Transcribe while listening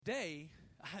Today,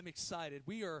 I'm excited.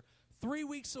 We are 3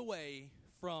 weeks away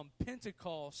from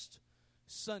Pentecost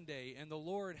Sunday, and the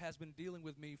Lord has been dealing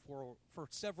with me for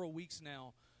several weeks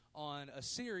now on a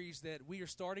series that we are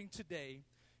starting today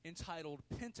entitled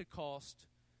Pentecost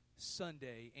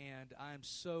Sunday, and I'm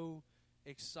so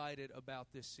excited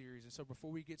about this series. And so before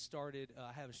we get started,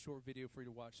 I have a short video for you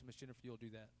to watch. So Miss Jennifer, you'll do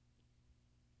that.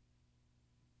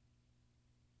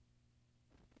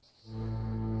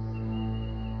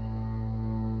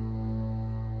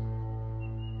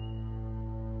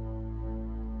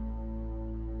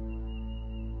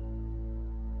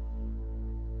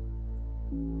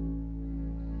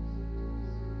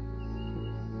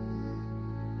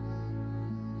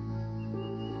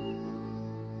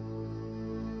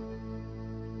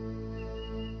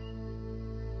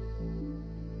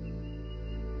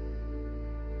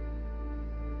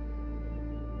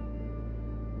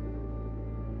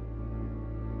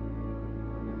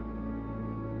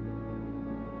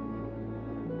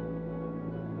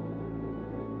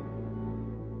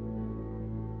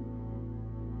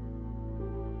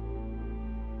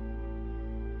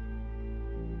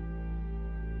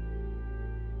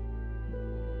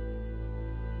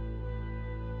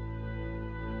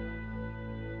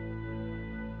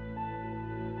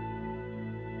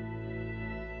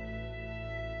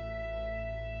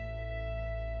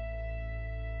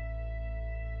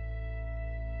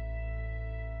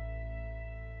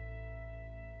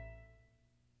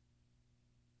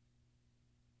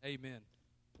 Amen.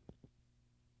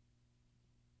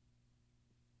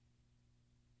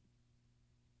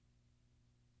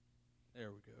 There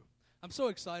we go. I'm so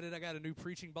excited. I got a new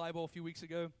preaching Bible a few weeks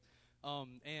ago.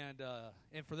 And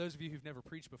for those of you who've never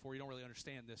preached before, you don't really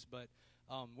understand this. But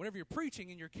whenever you're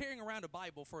preaching and you're carrying around a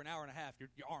Bible for an hour and a half, your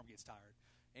arm gets tired.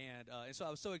 And so I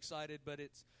was so excited. But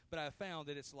I found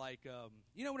that it's like,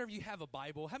 whenever you have a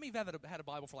Bible, how many of you have had a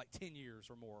Bible for like 10 years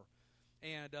or more?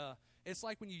 And it's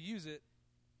like when you use it,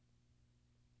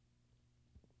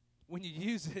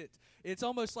 it's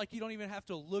almost like you don't even have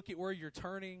to look at where you're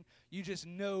turning. You just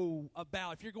know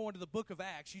about, if you're going to the book of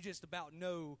Acts, you just about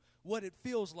know what it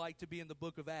feels like to be in the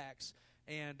book of Acts.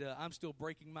 And I'm still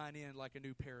breaking mine in like a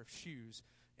new pair of shoes.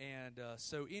 And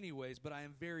so anyways, but I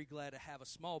am very glad to have a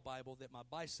small Bible that my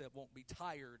bicep won't be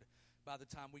tired by the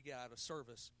time we get out of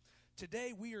service.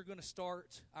 Today we are going to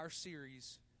start our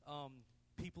series,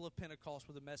 People of Pentecost,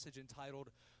 with a message entitled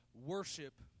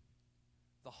Worship,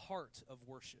 the Heart of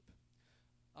Worship.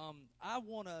 I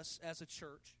want us as a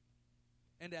church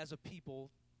and as a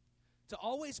people to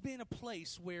always be in a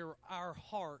place where our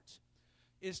heart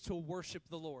is to worship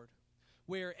the Lord.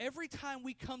 Where every time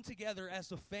we come together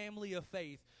as a family of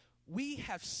faith, we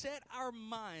have set our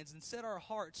minds and set our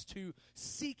hearts to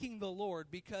seeking the Lord.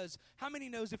 Because how many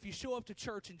knows if you show up to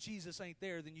church and Jesus ain't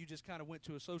there, then you just kind of went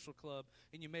to a social club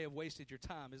and you may have wasted your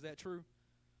time. Is that true?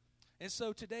 And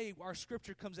so today, our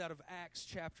scripture comes out of Acts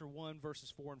chapter 1,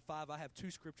 verses 4 and 5. I have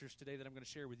two scriptures today that I'm going to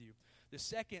share with you. The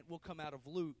second will come out of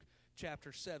Luke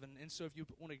chapter 7. And so if you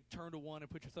want to turn to one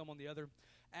and put your thumb on the other,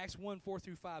 Acts 1, 4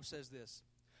 through 5 says this.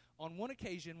 On one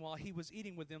occasion, while he was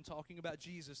eating with them, talking about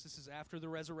Jesus, this is after the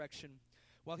resurrection,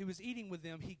 while he was eating with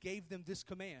them, he gave them this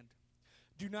command.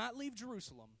 Do not leave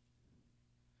Jerusalem,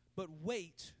 but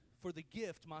wait for the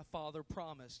gift my Father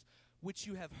promised, which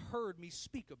you have heard me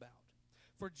speak about.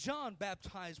 For John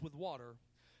baptized with water,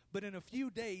 but in a few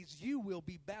days you will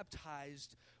be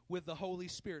baptized with the Holy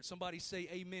Spirit. Somebody say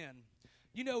amen.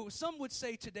 You know, some would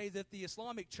say today that the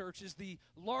Islamic Church is the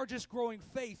largest growing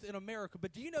faith in America.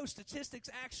 But do you know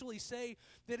statistics actually say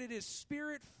that it is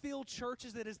Spirit-filled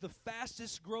churches that is the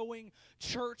fastest growing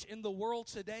church in the world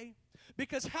today?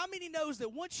 Because how many knows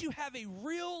that once you have a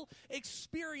real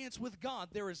experience with God,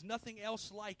 there is nothing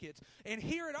else like it? And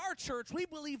here at our church, we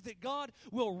believe that God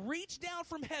will reach down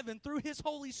from heaven through His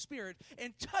Holy Spirit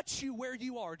and touch you where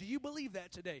you are. Do you believe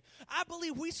that today? I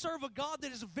believe we serve a God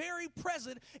that is very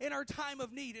present in our time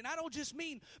of need. And I don't just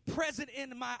mean present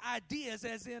in my ideas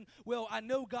as in, well, I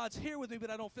know God's here with me,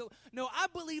 but I don't feel. No, I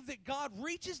believe that God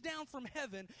reaches down from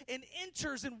heaven and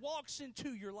enters and walks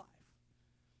into your life.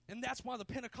 And that's why the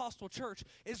Pentecostal church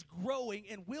is growing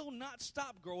and will not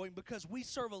stop growing, because we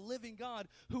serve a living God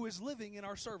who is living in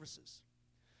our services.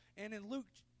 And in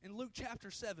Luke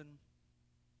chapter 7,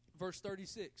 verse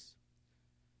 36,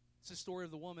 it's the story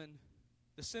of the woman,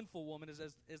 the sinful woman,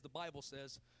 as the Bible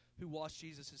says, who washed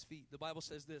Jesus' feet. The Bible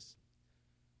says this.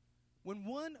 When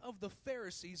one of the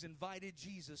Pharisees invited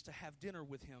Jesus to have dinner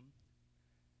with him,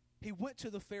 he went to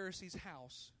the Pharisee's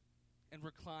house and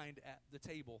reclined at the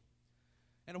table.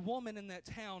 And a woman in that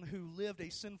town who lived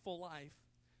a sinful life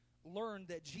learned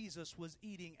that Jesus was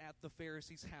eating at the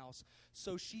Pharisee's house.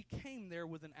 So she came there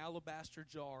with an alabaster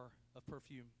jar of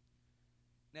perfume.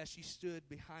 And as she stood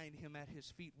behind him at his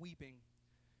feet weeping,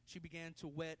 she began to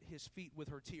wet his feet with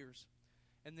her tears.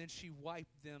 And then she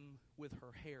wiped them with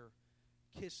her hair,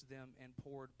 kissed them, and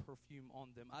poured perfume on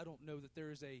them. I don't know that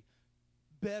there is a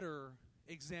better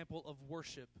example of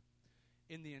worship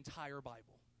in the entire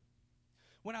Bible.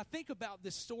 When I think about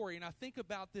this story and I think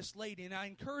about this lady, and I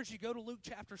encourage you, go to Luke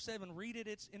chapter 7, read it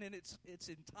in its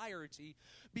entirety,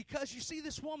 because you see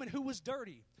this woman who was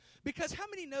dirty. Because how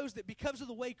many knows that because of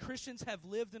the way Christians have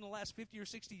lived in the last 50 or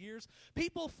 60 years,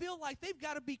 people feel like they've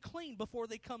got to be clean before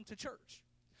they come to church.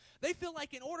 They feel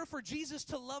like in order for Jesus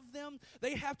to love them,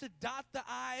 they have to dot the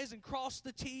I's and cross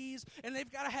the T's, and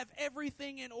they've got to have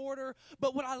everything in order.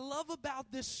 But what I love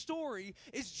about this story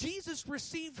is Jesus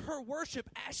received her worship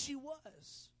as she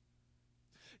was.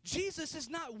 Jesus is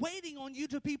not waiting on you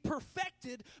to be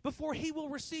perfected before he will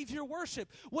receive your worship.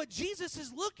 What Jesus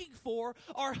is looking for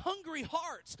are hungry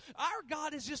hearts. Our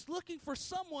God is just looking for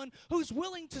someone who's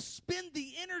willing to spend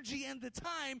the energy and the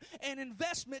time and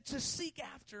investment to seek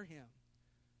after him.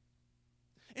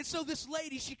 And so this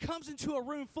lady, she comes into a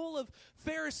room full of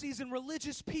Pharisees and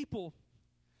religious people,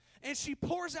 and she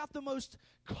pours out the most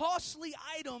costly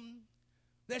item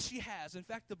that she has. In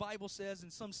fact, the Bible says,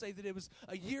 and some say that it was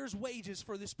a year's wages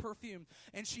for this perfume,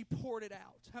 and she poured it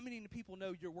out. How many people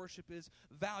know your worship is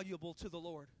valuable to the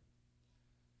Lord?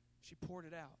 She poured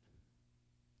it out.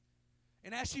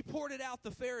 And as she poured it out,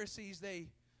 the Pharisees, they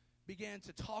began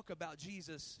to talk about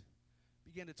Jesus,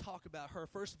 began to talk about her.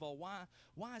 First of all,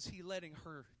 why is he letting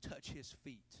her touch his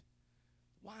feet?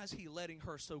 Why is he letting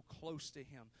her so close to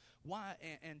him? Why?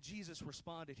 And Jesus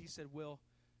responded. He said, well,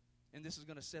 and this is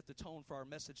going to set the tone for our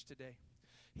message today.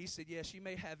 He said, yeah, she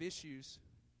may have issues,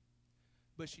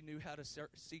 but she knew how to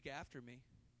seek after me.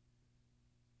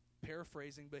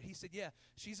 Paraphrasing, but he said, yeah,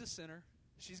 she's a sinner.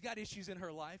 She's got issues in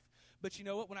her life. But you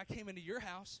know what? When I came into your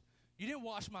house, you didn't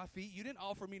wash my feet. You didn't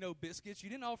offer me no biscuits. You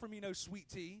didn't offer me no sweet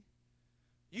tea.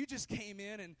 You just came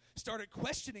in and started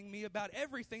questioning me about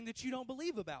everything that you don't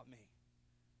believe about me.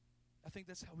 I think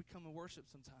that's how we come and worship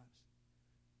sometimes.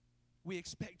 We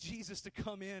expect Jesus to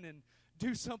come in and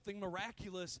do something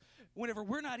miraculous whenever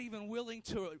we're not even willing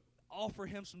to offer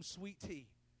him some sweet tea.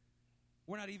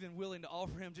 We're not even willing to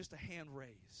offer him just a hand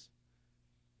raise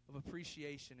of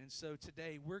appreciation. And so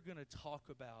today we're going to talk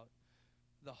about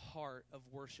the heart of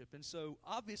worship. And so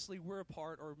obviously we're a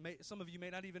part, or some of you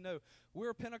may not even know, we're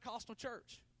a Pentecostal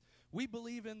church. We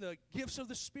believe in the gifts of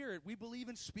the Spirit. We believe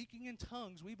in speaking in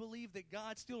tongues. We believe that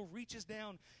God still reaches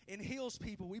down and heals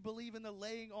people. We believe in the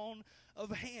laying on of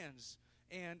hands.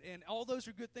 And all those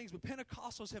are good things. But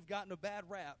Pentecostals have gotten a bad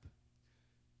rap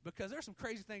because there's some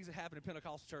crazy things that happen in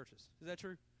Pentecostal churches. Is that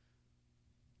true?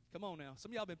 Come on now.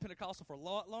 Some of y'all been Pentecostal for a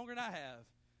lot longer than I have.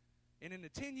 And in the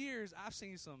 10 years, I've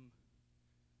seen some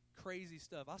crazy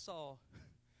stuff. I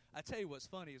tell you what's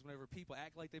funny is whenever people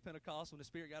act like they Pentecostal when the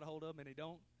Spirit got a hold of them and they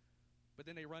don't, but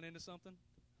then they run into something.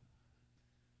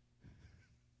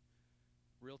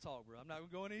 Real talk, bro. I'm not going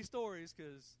to go into any stories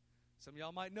because some of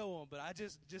y'all might know them, but I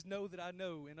just know that I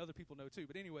know, and other people know too.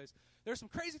 But anyways, there's some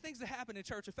crazy things that happen in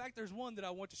church. In fact, there's one that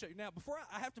I want to show you. Now, before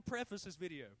I have to preface this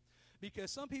video because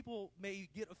some people may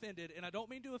get offended, and I don't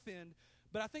mean to offend,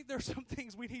 but I think there are some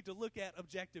things we need to look at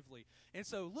objectively. And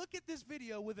so look at this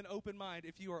video with an open mind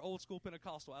if you are old school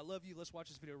Pentecostal. I love you. Let's watch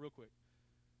this video real quick.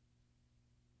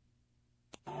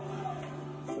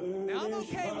 Now, I'm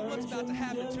okay with what's about to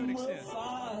happen to an extent. The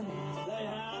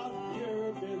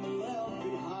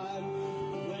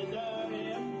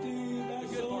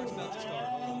good part's about to start.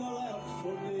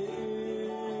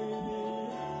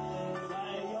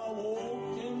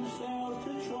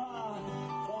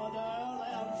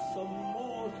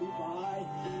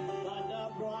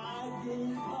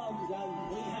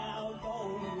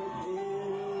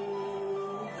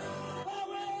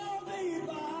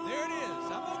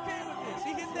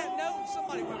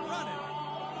 Somebody went running.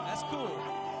 That's cool.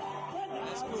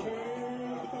 That's cool.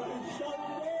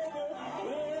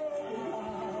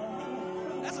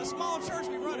 That's a small church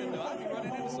we running, though. I'd be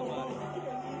running into somebody.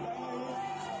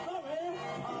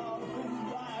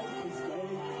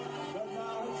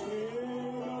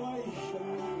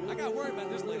 I got worried about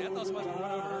this lady. I thought somebody was going to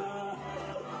run over her.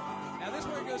 Now, this is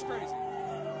where it goes crazy.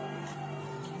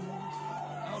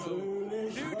 I don't know.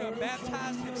 Dude done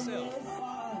baptized himself.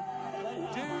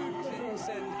 Dude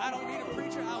said, I don't need a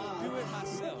preacher, I will do it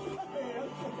myself.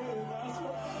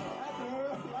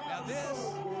 Now this,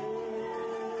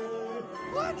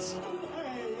 what?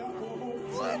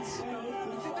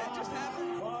 Did that just happen?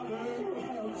 All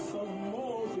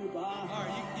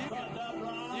right,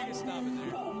 you can stop it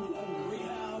there.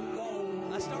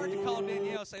 hard to call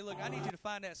Danielle and say, look, I need you to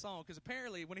find that song, because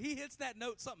apparently when he hits that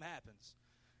note, something happens.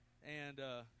 And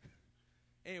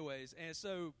anyways, and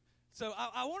so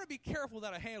I want to be careful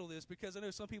that I handle this, because I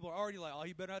know some people are already like, oh,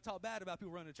 you better not talk bad about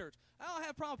people running the church. I don't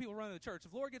have a problem with people running the church.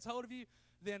 If the Lord gets hold of you,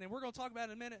 then, and we're going to talk about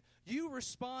it in a minute, you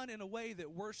respond in a way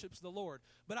that worships the Lord.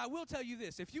 But I will tell you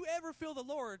this. If you ever feel the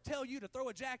Lord tell you to throw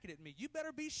a jacket at me, you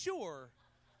better be sure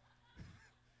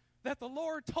that the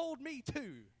Lord told me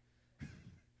to.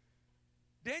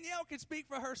 Danielle can speak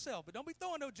for herself, but don't be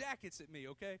throwing no jackets at me,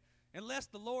 okay? Unless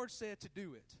the Lord said to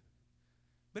do it.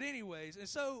 But anyways, and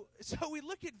so we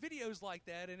look at videos like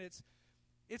that, and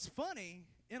it's funny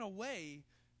in a way,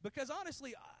 because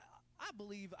honestly, I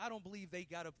don't believe they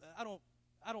got I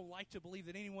don't like to believe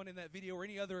that anyone in that video or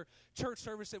any other church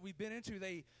service that we've been into,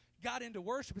 they got into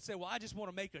worship and said, well, I just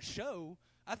want to make a show.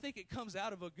 I think it comes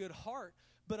out of a good heart,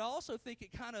 but I also think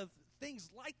it kind of, things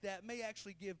like that may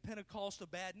actually give Pentecost a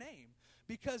bad name,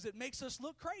 because it makes us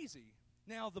look crazy.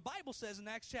 Now, the Bible says in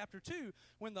Acts chapter 2,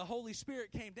 when the Holy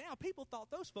Spirit came down, people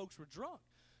thought those folks were drunk.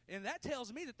 And that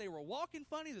tells me that they were walking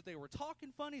funny, that they were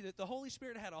talking funny, that the Holy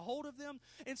Spirit had a hold of them.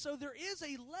 And so there is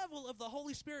a level of the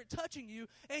Holy Spirit touching you,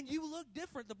 and you look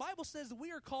different. The Bible says that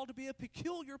we are called to be a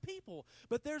peculiar people.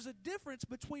 But there's a difference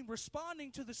between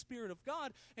responding to the Spirit of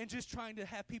God and just trying to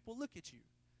have people look at you.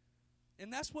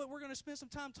 And that's what we're going to spend some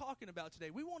time talking about today.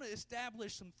 We want to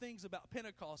establish some things about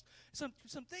Pentecost. Some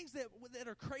things that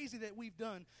are crazy that we've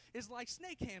done is like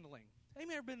snake handling.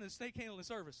 Anybody ever been to a snake handling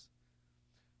service?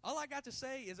 All I got to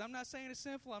say is, I'm not saying it's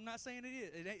sinful. I'm not saying it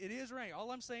is. It is right.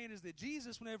 All I'm saying is that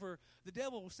Jesus, whenever the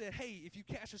devil said, hey, if you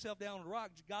cast yourself down on a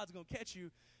rock, God's going to catch you,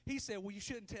 he said, well, you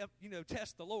shouldn't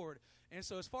test the Lord. And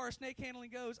so as far as snake handling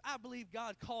goes, I believe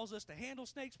God calls us to handle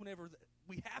snakes whenever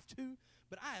we have to,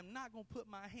 but I am not going to put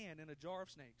my hand in a jar of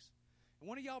snakes. And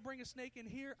one of y'all bring a snake in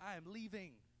here, I am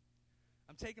leaving.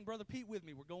 I'm taking Brother Pete with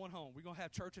me. We're going home. We're going to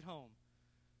have church at home.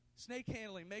 Snake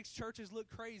handling makes churches look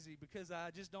crazy because I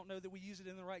just don't know that we use it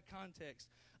in the right context.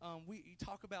 We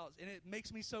talk about, and it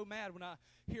makes me so mad when I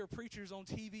hear preachers on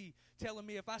TV telling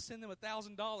me if I send them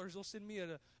 $1,000, they'll send me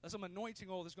some anointing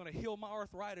oil that's going to heal my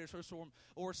arthritis,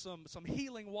 or some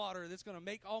healing water that's going to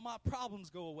make all my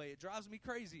problems go away. It drives me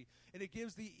crazy, and it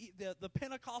gives the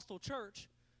Pentecostal church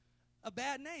a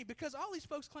bad name, because all these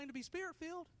folks claim to be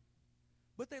Spirit-filled,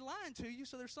 but they're lying to you,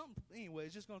 so there's something.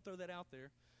 Anyways, just going to throw that out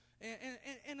there.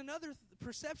 And another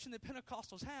perception that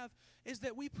Pentecostals have is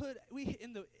that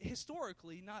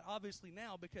historically, not obviously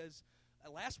now, because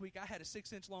last week I had a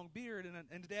 6-inch long beard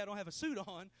and today I don't have a suit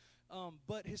on,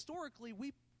 but historically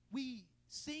we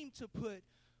seem to put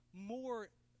more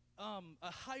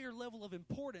a higher level of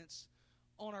importance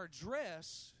on our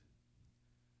dress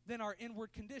than our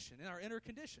inward condition, and our inner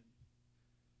condition.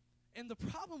 And the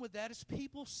problem with that is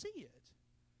people see it.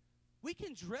 We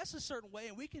can dress a certain way,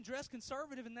 and we can dress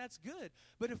conservative, and that's good.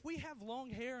 But if we have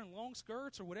long hair and long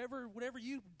skirts, or whatever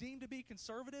you deem to be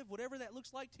conservative, whatever that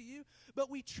looks like to you, but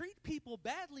we treat people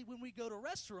badly when we go to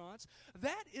restaurants,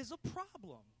 that is a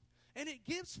problem. And it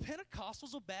gives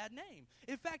Pentecostals a bad name.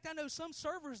 In fact, I know some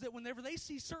servers that whenever they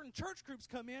see certain church groups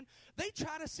come in, they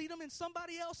try to seat them in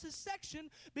somebody else's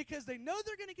section because they know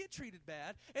they're going to get treated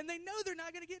bad, and they know they're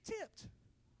not going to get tipped.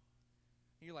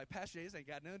 And you're like, Pastor Jay, this ain't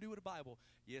got nothing to do with the Bible.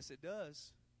 Yes, it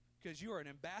does. Because you are an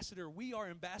ambassador. We are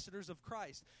ambassadors of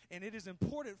Christ. And it is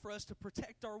important for us to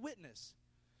protect our witness.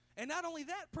 And not only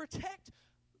that, protect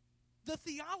the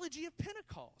theology of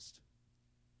Pentecost.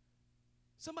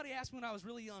 Somebody asked me when I was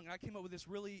really young, and I came up with this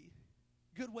really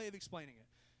good way of explaining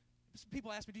it.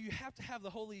 People ask me, do you have to have the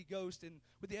Holy Ghost and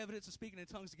with the evidence of speaking in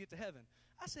tongues to get to heaven?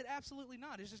 I said, absolutely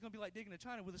not. It's just going to be like digging a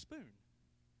china with a spoon.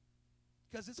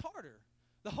 Because it's harder.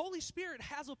 The Holy Spirit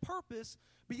has a purpose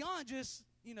beyond just,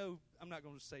 I'm not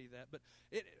going to say that, but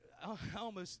it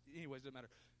anyways, doesn't matter.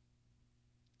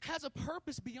 Has a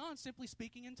purpose beyond simply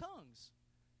speaking in tongues.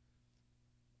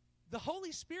 The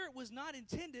Holy Spirit was not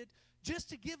intended just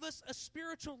to give us a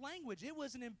spiritual language. It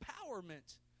was an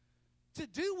empowerment to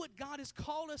do what God has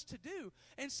called us to do.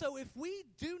 And so if we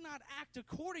do not act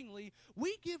accordingly,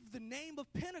 we give the name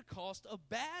of Pentecost a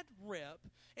bad rep,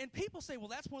 and people say, well,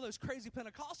 that's one of those crazy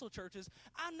Pentecostal churches.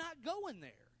 I'm not going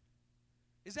there.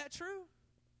 Is that true?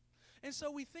 And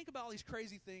so we think about all these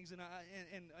crazy things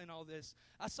and all this.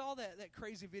 I saw that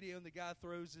crazy video, and the guy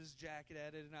throws his jacket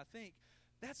at it, and I think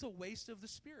that's a waste of the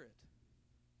Spirit.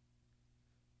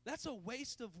 That's a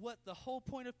waste of what the whole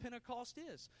point of Pentecost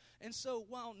is. And so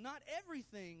while not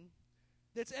everything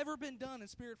that's ever been done in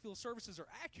Spirit-filled services are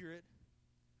accurate,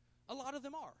 a lot of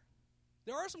them are.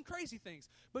 There are some crazy things.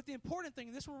 But the important thing,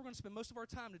 and this is where we're going to spend most of our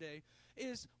time today,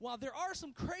 is while there are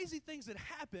some crazy things that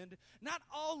happened, not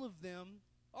all of them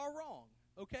are wrong.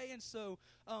 okay? And so,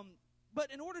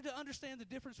 but in order to understand the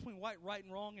difference between right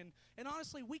and wrong, and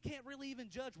honestly, we can't really even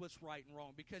judge what's right and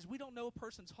wrong because we don't know a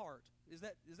person's heart. Is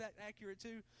that accurate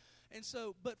too? And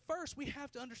so, but first, we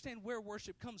have to understand where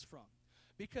worship comes from.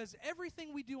 Because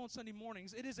everything we do on Sunday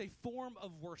mornings, it is a form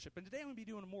of worship. And today I'm going to be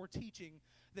doing more teaching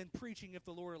than preaching if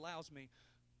the Lord allows me.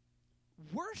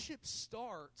 Worship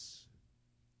starts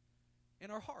in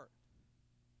our heart.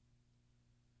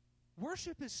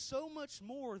 Worship is so much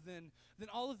more than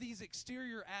all of these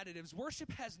exterior additives.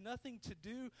 Worship has nothing to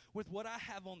do with what I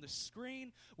have on the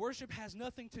screen. Worship has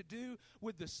nothing to do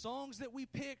with the songs that we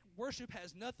pick. Worship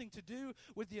has nothing to do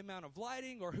with the amount of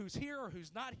lighting or who's here or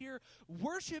who's not here.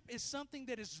 Worship is something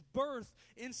that is birthed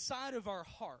inside of our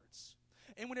hearts.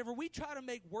 And whenever we try to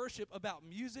make worship about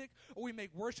music, or we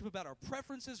make worship about our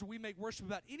preferences, or we make worship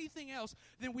about anything else,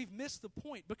 then we've missed the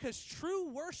point. Because true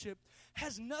worship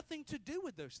has nothing to do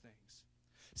with those things.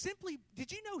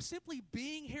 Did you know simply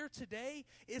being here today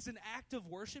is an act of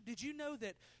worship? Did you know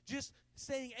that just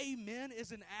saying amen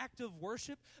is an act of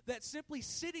worship? That simply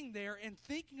sitting there and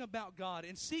thinking about God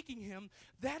and seeking Him,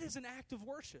 that is an act of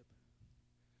worship.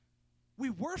 We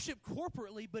worship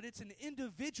corporately, but it's an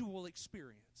individual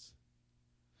experience.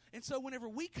 And so whenever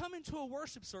we come into a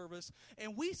worship service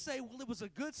and we say, well, it was a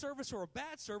good service or a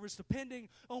bad service, depending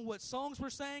on what songs we're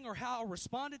saying or how I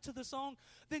responded to the song,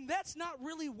 then that's not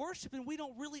really worship, and we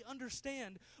don't really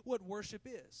understand what worship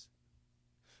is.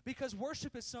 Because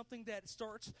worship is something that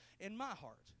starts in my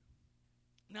heart.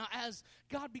 Now, as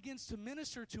God begins to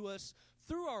minister to us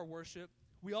through our worship,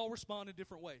 we all respond in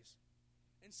different ways.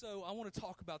 And so I want to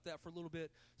talk about that for a little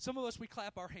bit. Some of us, we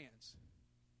clap our hands.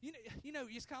 You know,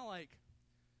 it's kind of like,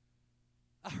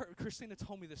 I heard Christina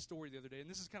told me this story the other day, and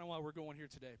this is kind of why we're going here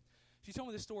today. She told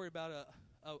me this story about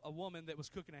a woman that was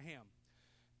cooking a ham,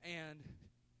 and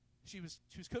she was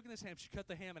cooking this ham. She cut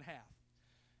the ham in half,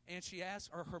 and she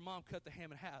asked, or her mom cut the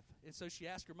ham in half, and so she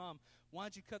asked her mom,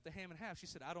 "Why'd you cut the ham in half?" She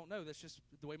said, "I don't know. That's just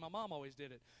the way my mom always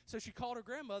did it." So she called her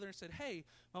grandmother and said, "Hey,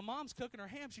 my mom's cooking her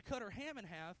ham. She cut her ham in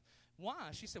half. Why?"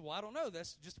 She said, "Well, I don't know.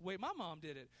 That's just the way my mom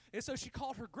did it." And so she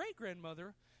called her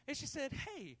great-grandmother, and she said,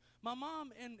 "Hey, my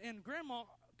mom and grandma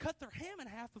cut their ham in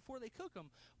half before they cook them.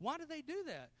 Why do they do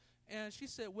that?" And she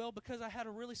said, "Well, because I had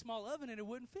a really small oven and it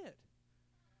wouldn't fit."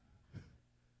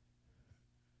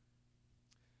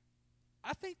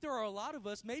 I think there are a lot of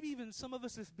us, maybe even some of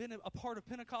us have been a part of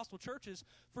Pentecostal churches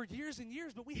for years and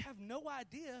years, but we have no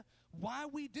idea why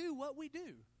we do what we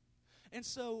do. And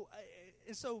so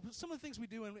some of the things we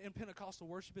do in Pentecostal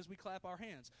worship is we clap our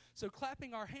hands. So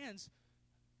clapping our hands,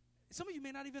 some of you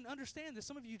may not even understand this.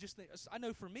 Some of you just think, I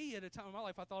know for me at a time in my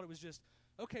life, I thought it was just,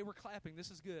 okay, we're clapping.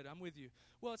 This is good. I'm with you.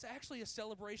 Well, it's actually a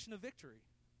celebration of victory.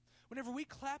 Whenever we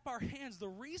clap our hands, the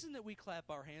reason that we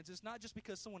clap our hands is not just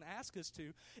because someone asked us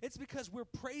to. It's because we're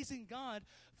praising God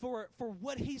for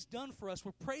what He's done for us.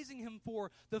 We're praising Him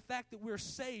for the fact that we're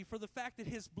saved, for the fact that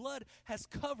His blood has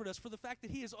covered us, for the fact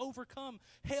that He has overcome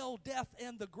hell, death,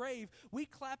 and the grave. We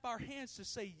clap our hands to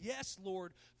say, "Yes,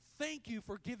 Lord, thank you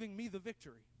for giving me the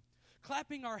victory."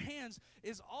 Clapping our hands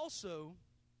is also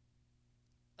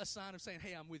a sign of saying,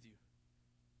 "Hey, I'm with you."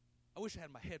 I wish I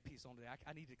had my headpiece on today.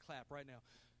 I need to clap right now.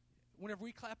 Whenever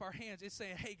we clap our hands, it's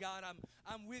saying, "Hey, God,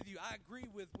 I'm with you. I agree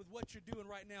with what you're doing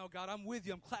right now, God. I'm with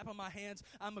you. I'm clapping my hands.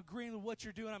 I'm agreeing with what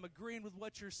you're doing. I'm agreeing with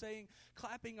what you're saying."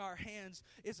 Clapping our hands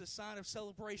is a sign of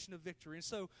celebration of victory. And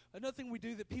so another thing we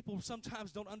do that people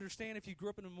sometimes don't understand, if you grew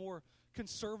up in a more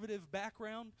conservative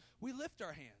background, we lift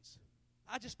our hands.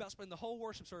 I just about spend the whole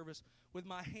worship service with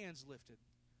my hands lifted.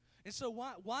 And so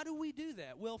why do we do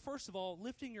that? Well, first of all,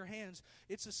 lifting your hands,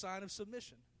 it's a sign of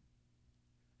submission.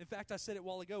 In fact, I said it a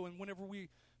while ago, and whenever we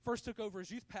first took over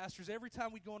as youth pastors, every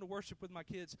time we'd go into worship with my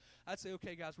kids, I'd say,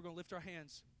 "Okay, guys, we're going to lift our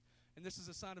hands." And this is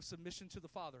a sign of submission to the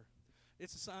Father.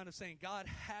 It's a sign of saying, "God,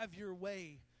 have your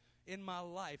way in my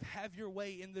life. Have your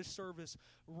way in this service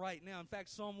right now." In fact,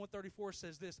 Psalm 134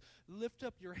 says this, "Lift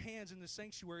up your hands in the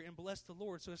sanctuary and bless the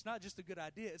Lord." So it's not just a good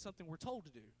idea, it's something we're told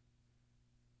to do.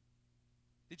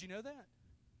 Did you know that?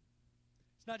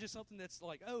 It's not just something that's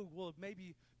like, oh, well,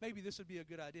 maybe this would be a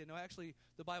good idea. No, actually,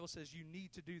 the Bible says you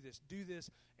need to do this. Do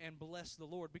this and bless the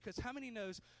Lord. Because how many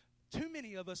knows, too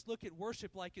many of us look at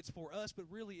worship like it's for us, but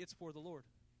really it's for the Lord.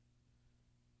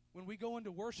 When we go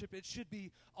into worship, it should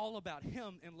be all about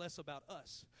Him and less about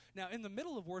us. Now, in the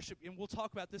middle of worship, and we'll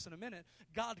talk about this in a minute,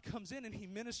 God comes in and He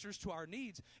ministers to our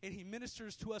needs, and He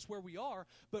ministers to us where we are.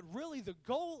 But really, the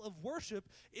goal of worship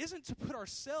isn't to put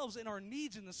ourselves and our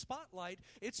needs in the spotlight.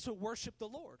 It's to worship the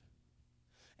Lord.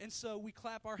 And so we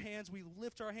clap our hands, we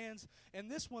lift our hands, and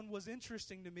this one was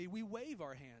interesting to me. We wave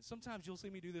our hands. Sometimes you'll see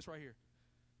me do this right here.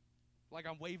 like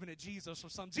I'm waving at Jesus or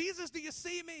something. Jesus, do you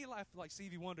see me? Like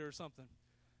Stevie Wonder or something.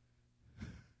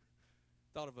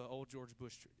 Thought of an old George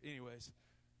Bush. Anyways.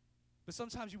 But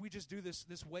sometimes we just do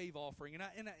this wave offering.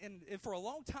 And for a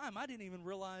long time, I didn't even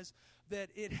realize that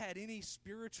it had any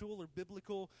spiritual or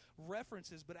biblical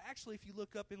references. But actually, if you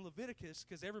look up in Leviticus,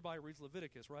 because everybody reads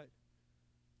Leviticus, right?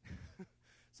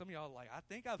 Some of y'all are like, I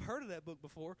think I've heard of that book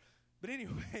before. But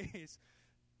anyways,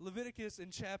 Leviticus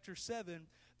in chapter 7,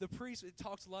 the priest, it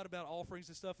talks a lot about offerings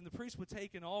and stuff. And the priest would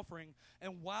take an offering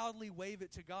and wildly wave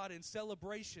it to God in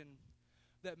celebration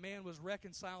that man was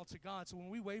reconciled to God. So when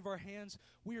we wave our hands,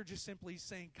 we are just simply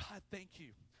saying, God, thank you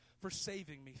for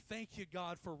saving me. Thank you,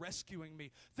 God, for rescuing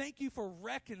me. Thank you for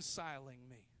reconciling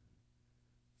me.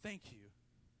 Thank you.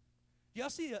 Do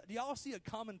y'all see a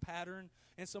common pattern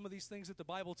in some of these things that the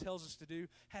Bible tells us to do?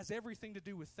 Has everything to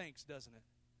do with thanks, doesn't it?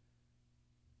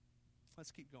 Let's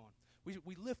keep going.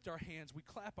 We lift our hands, we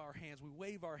clap our hands, we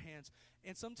wave our hands,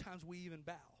 and sometimes we even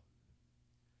bow.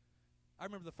 I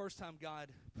remember the first time God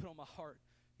put on my heart,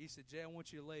 He said, Jay, I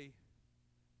want you to lay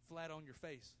flat on your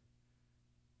face.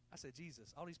 I said,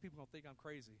 Jesus, all these people are going to think I'm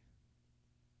crazy.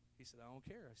 He said, I don't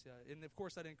care. I said, and of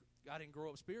course, I didn't grow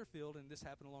up Spearfield, and this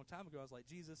happened a long time ago. I was like,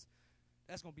 Jesus,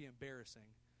 that's going to be embarrassing.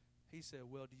 He said,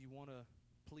 well, do you want to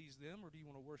please them or do you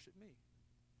want to worship me?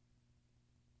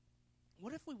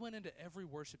 What if we went into every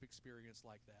worship experience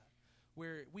like that,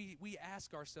 where we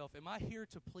ask ourselves, am I here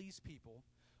to please people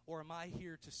or am I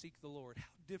here to seek the Lord? How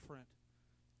different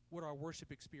would our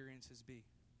worship experiences be?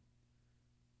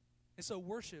 And so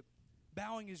worship,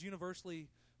 bowing is universally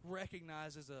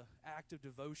recognized as an act of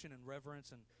devotion and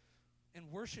reverence,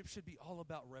 and worship should be all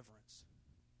about reverence.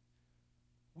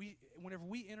 Whenever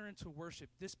we enter into worship,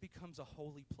 this becomes a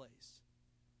holy place.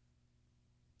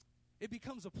 It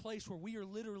becomes a place where we are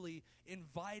literally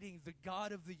inviting the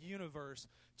God of the universe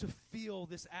to feel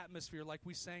this atmosphere like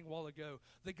we sang a while ago.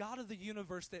 The God of the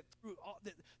universe that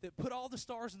put all the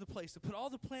stars into place, that put all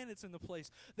the planets into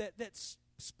place, that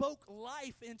spoke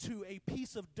life into a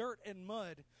piece of dirt and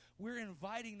mud. We're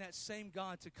inviting that same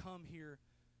God to come here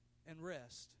and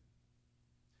rest.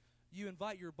 You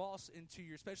invite your boss into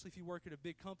especially if you work at a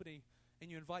big company, and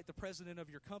you invite the president of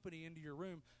your company into your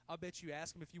room, I bet you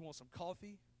ask him if you want some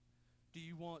coffee. Do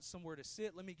you want somewhere to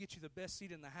sit? Let me get you the best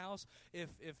seat in the house. If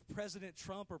President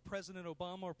Trump or President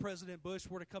Obama or President Bush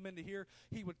were to come into here,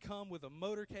 he would come with a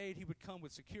motorcade. He would come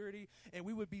with security. And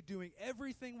we would be doing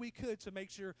everything we could to make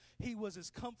sure he was as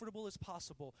comfortable as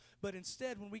possible. But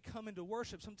instead, when we come into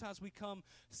worship, sometimes we come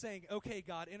saying, okay,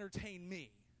 God, entertain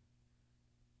me.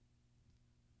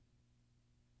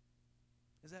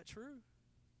 Is that true?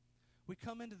 We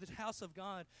come into the house of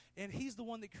God, and He's the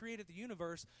one that created the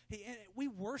universe. And we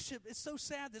worship. It's so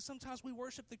sad that sometimes we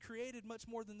worship the created much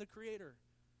more than the Creator.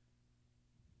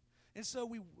 And so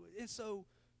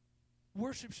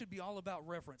worship should be all about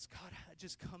reverence. God, I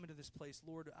just come into this place.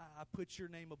 Lord, I put your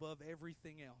name above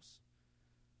everything else.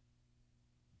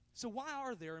 So why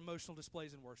are there emotional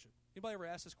displays in worship? Anybody ever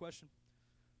ask this question?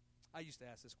 I used to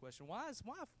ask this question. Why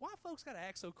folks got to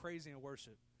act so crazy in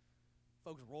worship?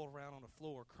 Folks roll around on the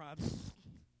floor crying.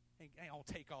 Ain't gonna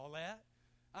take all that.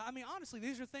 I mean, honestly,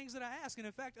 these are things that I ask. And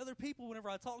in fact, other people, whenever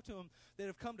I talk to them that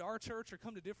have come to our church or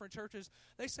come to different churches,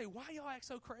 they say, why y'all act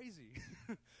so crazy?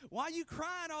 Why you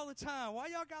crying all the time? Why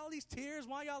y'all got all these tears?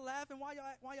 Why y'all laughing? Why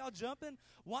y'all jumping?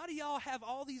 Why do y'all have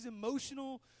all these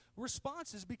emotional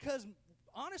responses? Because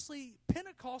honestly,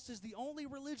 Pentecost is the only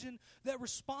religion that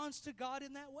responds to God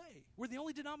in that way. We're the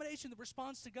only denomination that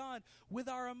responds to God with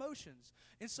our emotions.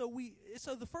 And so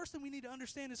the first thing we need to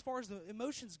understand as far as the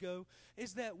emotions go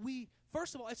is that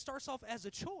first of all, it starts off as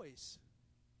a choice.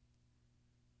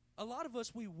 A lot of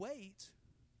us, we wait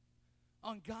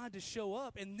on God to show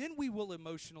up, and then we will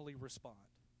emotionally respond.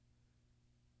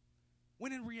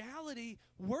 When in reality,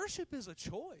 worship is a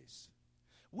choice.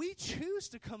 We choose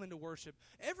to come into worship.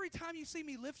 Every time you see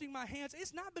me lifting my hands,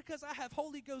 it's not because I have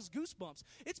Holy Ghost goosebumps.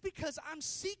 It's because I'm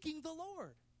seeking the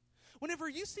Lord. Whenever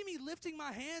you see me lifting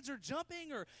my hands or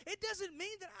jumping, it doesn't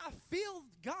mean that I feel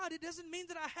God. It doesn't mean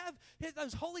that I have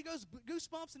those Holy Ghost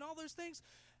goosebumps and all those things.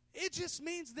 It just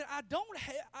means that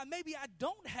maybe I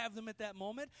don't have them at that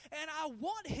moment, and I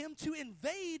want Him to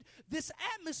invade this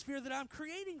atmosphere that I'm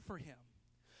creating for Him.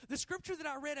 The scripture that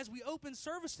I read as we opened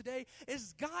service today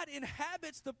is God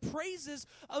inhabits the praises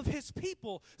of His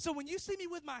people. So when you see me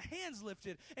with my hands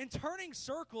lifted and turning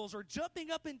circles or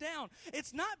jumping up and down,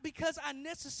 it's not because I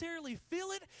necessarily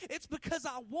feel it. It's because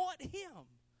I want Him.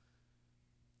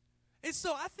 And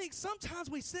so I think sometimes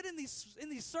we sit in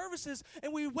these services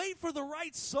and we wait for the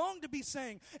right song to be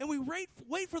sang, and we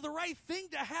wait for the right thing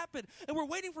to happen, and we're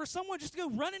waiting for someone just to go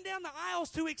running down the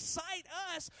aisles to excite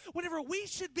us whenever we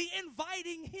should be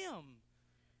inviting Him.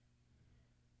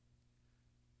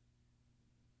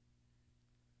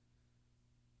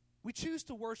 We choose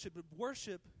to worship, but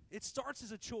worship, it starts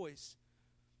as a choice,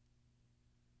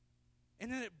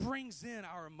 and then it brings in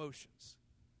our emotions.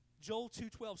 Joel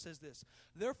 2:12 says this,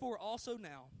 "Therefore also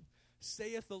now,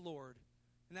 saith the Lord,"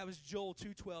 and that was Joel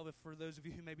 2:12, if for those of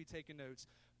you who may be taking notes.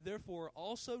 "Therefore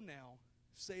also now,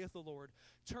 saith the Lord,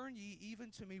 turn ye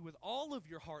even to me with all of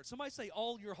your heart." Somebody say,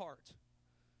 all your heart.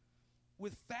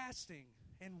 "With fasting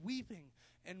and weeping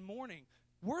and mourning."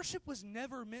 Worship was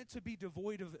never meant to be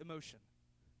devoid of emotion.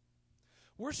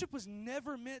 Worship was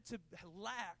never meant to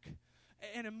lack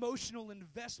an emotional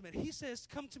investment. He says,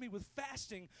 come to me with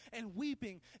fasting and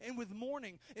weeping and with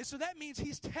mourning. And so that means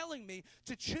He's telling me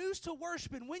to choose to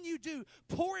worship. And when you do,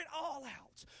 pour it all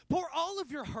out. Pour all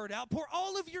of your hurt out. Pour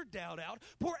all of your doubt out.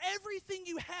 Pour everything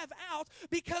you have out.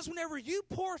 Because whenever you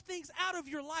pour things out of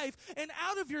your life and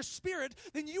out of your spirit,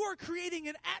 then you are creating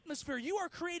an atmosphere. You are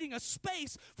creating a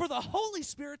space for the Holy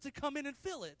Spirit to come in and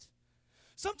fill it.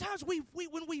 Sometimes when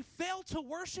we fail to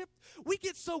worship, we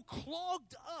get so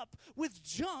clogged up with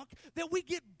junk that we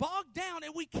get bogged down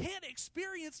and we can't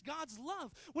experience God's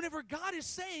love. Whenever God is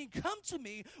saying, come to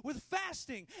me with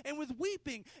fasting and with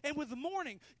weeping and with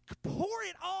mourning, pour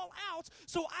it all out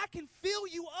so I can fill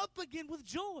you up again with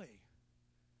joy.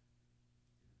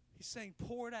 He's saying,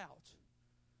 pour it out.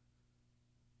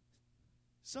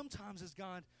 Sometimes as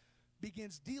God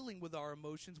begins dealing with our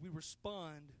emotions, we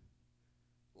respond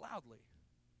loudly.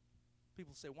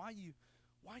 People say, why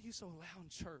are you so loud in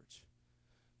church?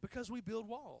 Because we build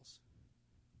walls.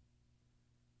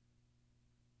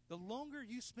 The longer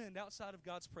you spend outside of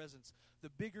God's presence, the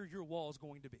bigger your wall is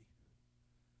going to be.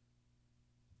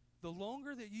 The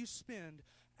longer that you spend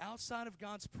outside of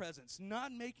God's presence,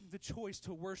 not making the choice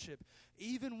to worship,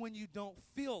 even when you don't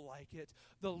feel like it,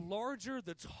 the larger,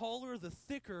 the taller, the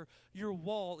thicker your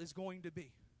wall is going to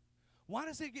be. Why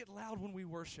does it get loud when we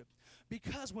worship?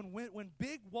 Because when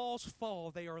big walls fall,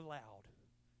 they are loud.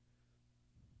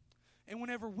 And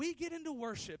whenever we get into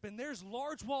worship and there's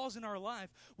large walls in our life,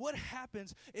 what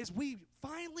happens is we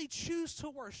finally choose to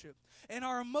worship and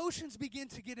our emotions begin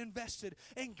to get invested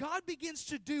and God begins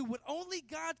to do what only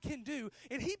God can do,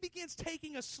 and He begins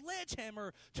taking a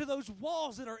sledgehammer to those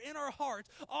walls that are in our heart,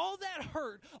 all that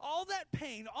hurt, all that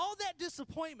pain, all that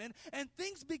disappointment, and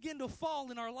things begin to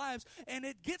fall in our lives, and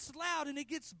it gets loud and it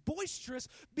gets boisterous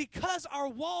because our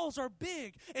walls are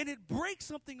big and it breaks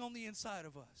something on the inside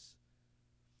of us.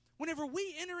 Whenever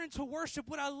we enter into worship,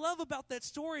 what I love about that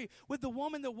story with the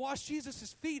woman that washed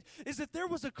Jesus' feet is that there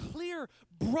was a clear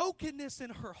brokenness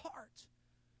in her heart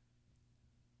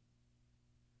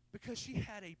because she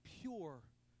had a pure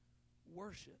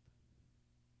worship.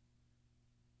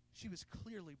 She was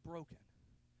clearly broken.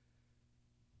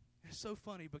 It's so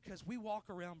funny because we walk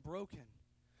around broken,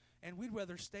 and we'd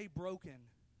rather stay broken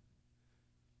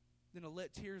than to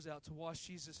let tears out to wash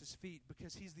Jesus' feet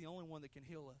because He's the only one that can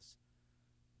heal us.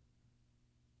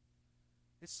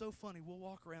 It's so funny. We'll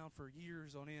walk around for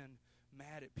years on end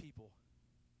mad at people,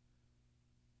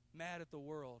 mad at the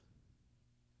world.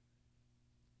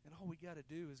 And all we got to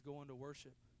do is go into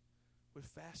worship with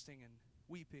fasting and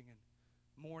weeping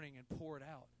and mourning and pour it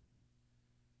out.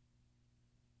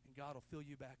 And God will fill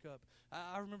you back up.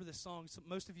 I remember this song.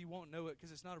 Most of you won't know it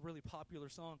because it's not a really popular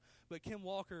song. But Kim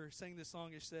Walker sang this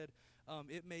song and said,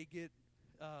 it may get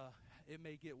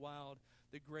wild.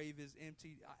 The grave is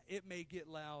empty. It may get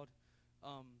loud.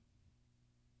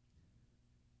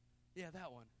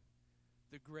 That one.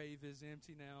 The grave is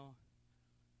empty now.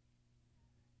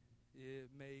 It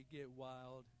may get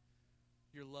wild.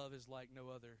 Your love is like no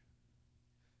other.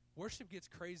 Worship gets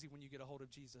crazy when you get a hold of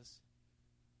Jesus.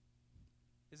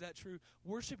 Is that true?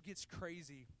 Worship gets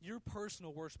crazy. Your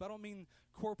personal worship. I don't mean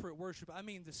corporate worship. I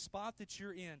mean the spot that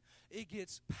you're in. It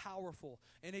gets powerful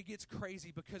and it gets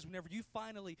crazy because whenever you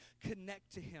finally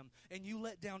connect to Him and you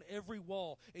let down every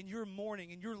wall and you're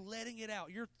mourning and you're letting it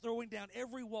out, you're throwing down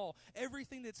every wall,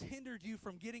 everything that's hindered you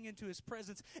from getting into His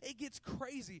presence, it gets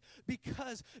crazy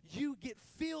because you get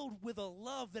filled with a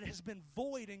love that has been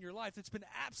void in your life, that's been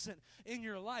absent in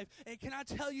your life. And can I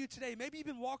tell you today, maybe you've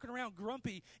been walking around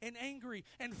grumpy and angry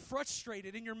and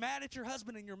frustrated, and you're mad at your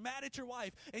husband and you're mad at your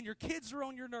wife and your kids are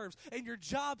on your nerves and your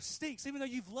job stinks even though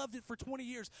you've loved it for 20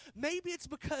 years. Maybe it's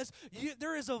because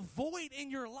there is a void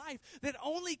in your life that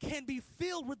only can be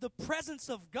filled with the presence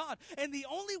of God. And the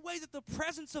only way that the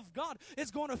presence of God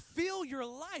is going to fill your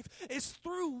life is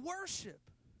through worship.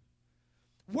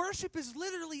 Worship is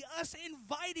literally us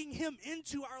inviting him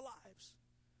into our lives.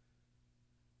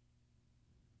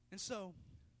 And so,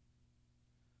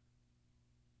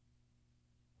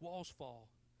 walls fall.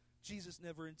 Jesus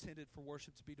never intended for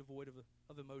worship to be devoid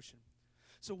of emotion.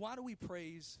 So why do we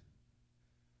praise?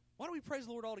 Why do we praise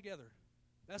the Lord all together?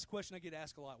 That's a question I get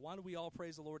asked a lot. Why do we all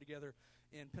praise the Lord together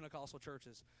in Pentecostal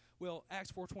churches? Well,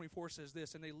 Acts 4:24 says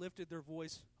this, and they lifted their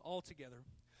voice all together.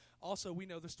 Also, we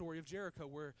know the story of Jericho,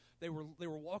 where they were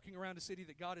walking around a city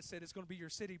that God had said it's going to be your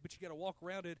city, but you got to walk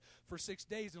around it for 6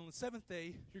 days, and on the seventh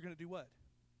day, you're going to do what?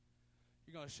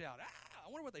 You're going to shout. Ah! I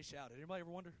wonder what they shouted. Anybody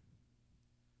ever wonder?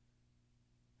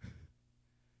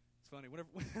 It's funny.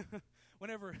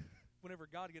 Whenever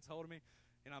God gets hold of me,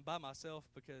 and I'm by myself,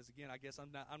 because again, I guess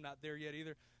I'm not there yet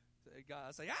either. God,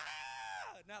 I say,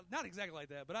 ah! Not exactly like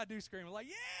that, but I do scream like,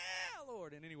 yeah,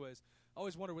 Lord. And anyways, I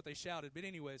always wonder what they shouted. But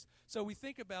anyways, so we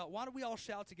think about, why do we all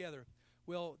shout together?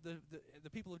 Well, the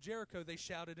people of Jericho, they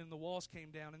shouted and the walls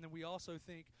came down. And then we also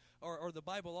think, or the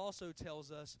Bible also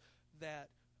tells us that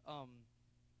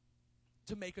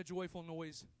to make a joyful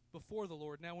noise before the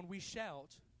Lord. Now, when we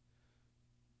shout,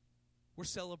 we're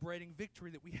celebrating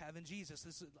victory that we have in Jesus.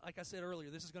 This is, like I said earlier,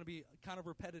 this is going to be kind of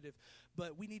repetitive,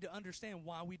 but we need to understand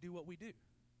why we do what we do.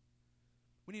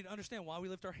 We need to understand why we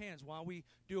lift our hands, why we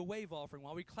do a wave offering,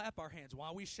 why we clap our hands,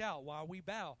 why we shout, why we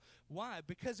bow. Why?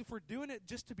 Because if we're doing it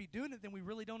just to be doing it, then we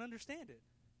really don't understand it.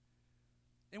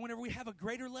 And whenever we have a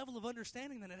greater level of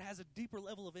understanding, then it has a deeper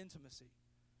level of intimacy.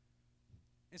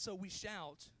 And so we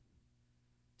shout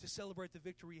to celebrate the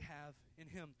victory we have in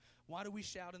him. Why do we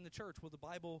shout in the church? Well, the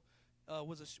Bible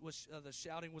the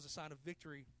shouting was a sign of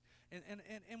victory.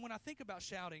 And when I think about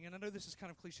shouting, and I know this is kind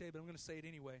of cliche, but I'm going to say it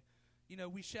anyway. You know,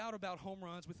 we shout about home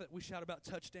runs, we shout about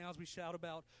touchdowns, we shout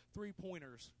about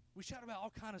three-pointers. We shout about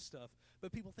all kind of stuff,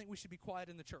 but people think we should be quiet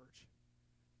in the church.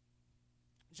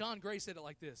 John Gray said it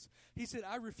like this. He said,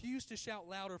 I refuse to shout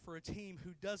louder for a team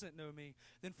who doesn't know me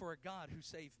than for a God who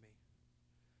saved me.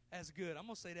 That's good. I'm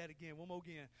going to say that again, one more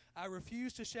again. I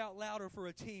refuse to shout louder for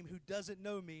a team who doesn't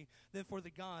know me than for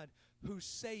the God who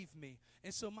saved me.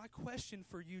 And so my question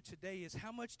for you today is,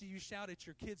 how much do you shout at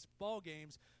your kids' ball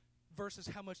games versus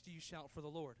how much do you shout for the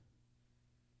Lord?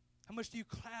 How much do you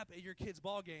clap at your kids'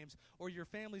 ball games or your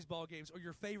family's ball games or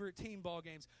your favorite team ball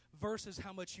games versus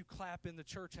how much you clap in the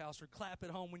church house or clap at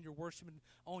home when you're worshiping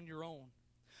on your own?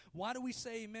 Why do we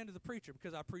say amen to the preacher?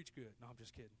 Because I preach good. No, I'm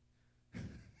just kidding.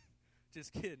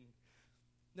 Just kidding.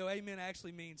 No, amen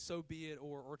actually means so be it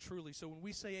or truly. So when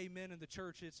we say amen in the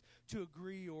church, it's to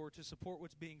agree or to support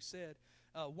what's being said.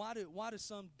 Why do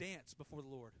some dance before the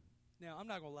Lord? Now, I'm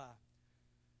not going to lie.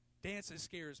 Dancing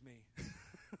scares me.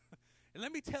 And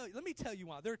let me tell you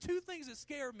why. There are two things that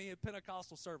scare me at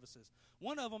Pentecostal services.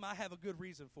 One of them I have a good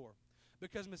reason for.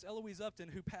 Because Miss Eloise Upton,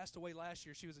 who passed away last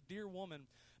year, she was a dear woman.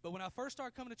 But when I first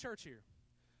started coming to church here,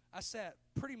 I sat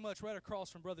pretty much right across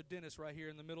from Brother Dennis right here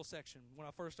in the middle section when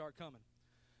I first started coming.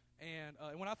 And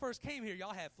when I first came here,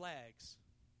 y'all had flags.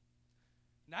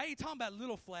 Now, I ain't talking about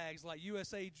little flags like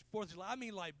USA 4th of July. I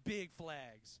mean like big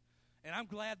flags. And I'm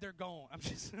glad they're gone. I'm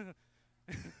just...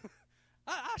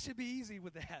 I should be easy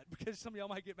with that because some of y'all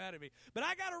might get mad at me. But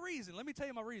I got a reason. Let me tell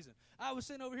you my reason. I was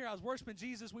sitting over here. I was worshiping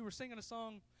Jesus. We were singing a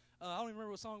song. I don't even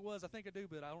remember what song it was. I think I do,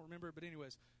 but I don't remember it. But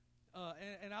anyways,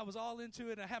 and I was all into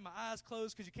it. And I had my eyes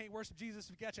closed because you can't worship Jesus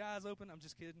if you got your eyes open. I'm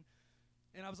just kidding.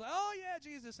 And I was like, oh, yeah,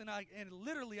 Jesus. And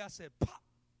literally I said, pop.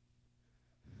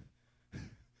 I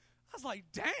was like,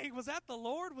 dang, was that the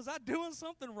Lord? Was I doing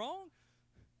something wrong?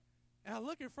 And I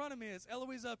look in front of me. It's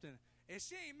Eloise Upton. And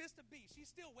she ain't missed a beat. She's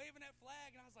still waving that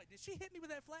flag. And I was like, did she hit me with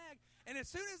that flag? And as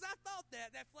soon as I thought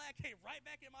that flag came right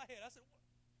back in my head. I said, what?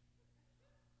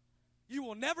 You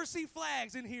will never see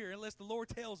flags in here unless the Lord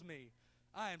tells me.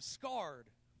 I am scarred.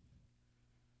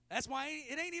 That's why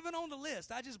it ain't even on the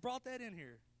list. I just brought that in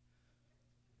here.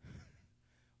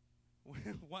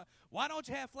 Why don't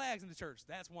you have flags in the church?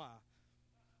 That's why.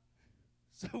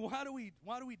 So why do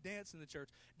we dance in the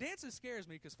church? Dancing scares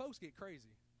me because folks get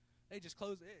crazy. They just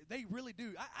close. They really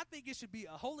do. I think it should be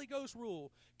a Holy Ghost rule.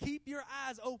 Keep your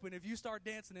eyes open if you start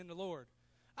dancing in the Lord.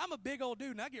 I'm a big old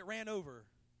dude, and I get ran over.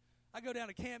 I go down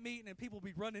to camp meeting, and people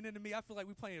be running into me. I feel like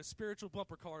we're playing spiritual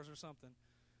bumper cars or something.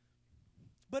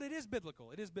 But it is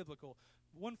biblical. It is biblical.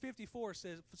 154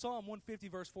 says, Psalm 150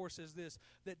 verse 4 says this,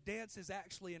 that dance is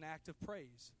actually an act of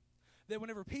praise. That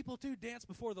whenever people do dance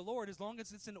before the Lord, as long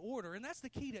as it's in order, and that's the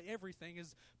key to everything,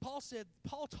 is Paul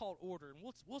taught order,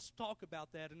 and we'll talk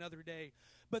about that another day.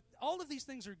 But all of these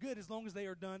things are good as long as they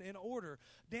are done in order.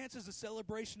 Dance is a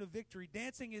celebration of victory.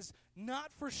 Dancing is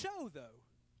not for show, though.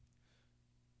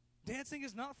 Dancing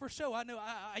is not for show. I know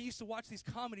I used to watch these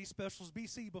comedy specials,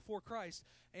 BC before Christ,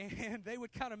 and they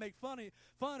would kind of make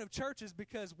fun of churches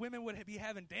because women would be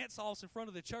having dance-offs in front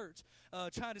of the church,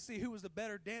 trying to see who was the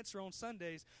better dancer on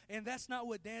Sundays. And that's not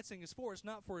what dancing is for. It's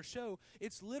not for a show.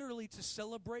 It's literally to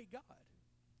celebrate God.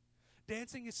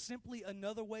 Dancing is simply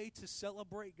another way to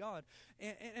celebrate God.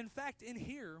 And in fact, in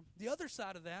here, the other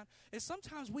side of that is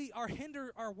sometimes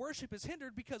our worship is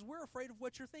hindered because we're afraid of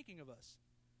what you're thinking of us.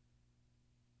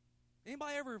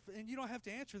 Anybody ever, and you don't have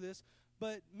to answer this,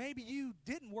 but maybe you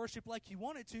didn't worship like you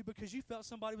wanted to because you felt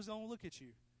somebody was going to look at you.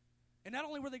 And not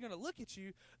only were they going to look at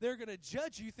you, they're going to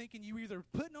judge you thinking you either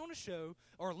putting on a show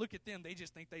or look at them, they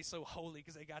just think they so holy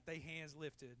because they got their hands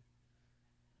lifted.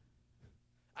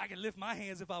 I can lift my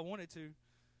hands if I wanted to.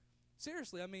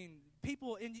 Seriously, I mean,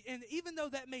 people, and even though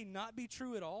that may not be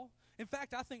true at all, in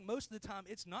fact, I think most of the time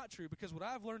it's not true because what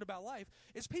I've learned about life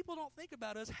is people don't think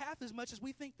about us half as much as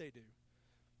we think they do.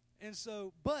 And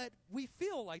so, but we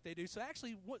feel like they do. So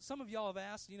actually, what some of y'all have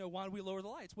asked, why do we lower the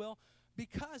lights? Well,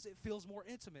 because it feels more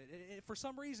intimate. For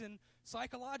some reason,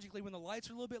 psychologically, when the lights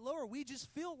are a little bit lower, we just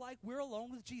feel like we're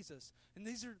alone with Jesus. And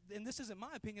this isn't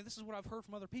my opinion. This is what I've heard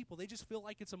from other people. They just feel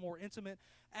like it's a more intimate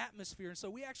atmosphere. And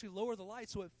so we actually lower the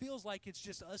lights so it feels like it's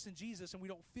just us and Jesus, and we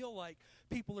don't feel like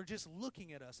people are just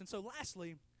looking at us. And so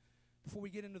lastly, before we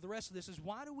get into the rest of this, is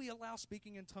why do we allow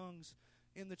speaking in tongues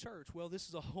in the church? Well, this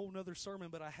is a whole nother sermon,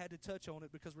 but I had to touch on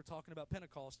it because we're talking about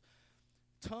Pentecost.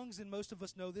 Tongues, and most of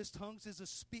us know this, tongues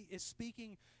is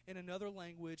speaking in another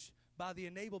language by the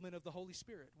enablement of the Holy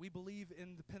Spirit. We believe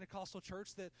in the Pentecostal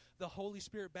church that the Holy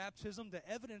Spirit baptism, the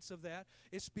evidence of that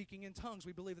is speaking in tongues.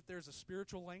 We believe that there's a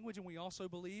spiritual language, and we also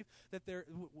believe that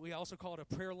we also call it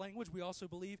a prayer language. We also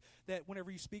believe that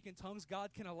whenever you speak in tongues, God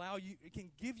can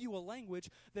give you a language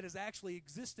that is actually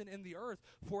existent in the earth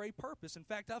for a purpose. In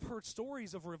fact, I've heard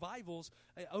stories of revivals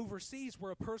overseas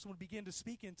where a person would begin to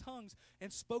speak in tongues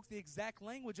and spoke the exact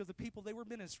language of the people they were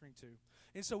ministering to.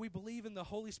 And so we believe in the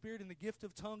Holy Spirit and the gift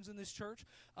of tongues in this church.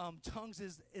 Tongues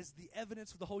is the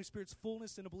evidence of the Holy Spirit's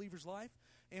fullness in a believer's life,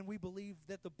 and we believe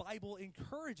that the Bible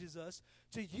encourages us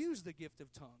to use the gift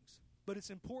of tongues. But it's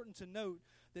important to note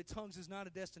that tongues is not a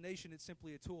destination, it's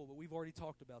simply a tool, but we've already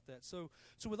talked about that. So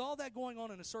with all that going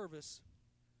on in a service,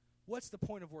 what's the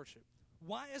point of worship?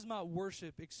 Why is my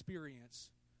worship experience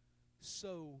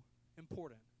so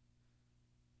important?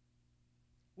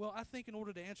 Well, I think in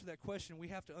order to answer that question, we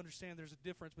have to understand there's a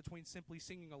difference between simply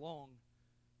singing along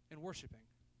and worshiping.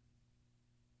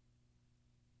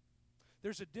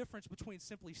 There's a difference between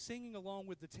simply singing along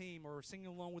with the team or singing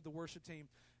along with the worship team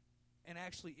and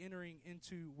actually entering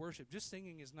into worship. Just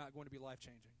singing is not going to be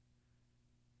life-changing.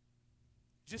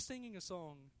 Just singing a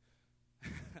song,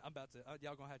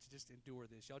 y'all going to have to just endure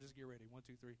this. Y'all just get ready. 1,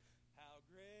 2, 3. How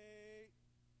great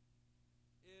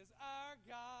is our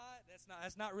God.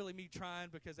 That's not really me trying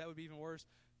because that would be even worse.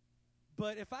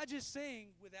 But if I just sing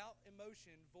without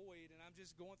emotion, void, and I'm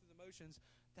just going through the motions,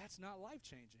 that's not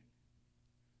life-changing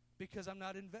because I'm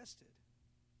not invested.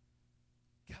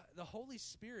 God, the Holy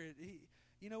Spirit,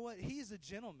 you know what? He's a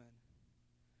gentleman,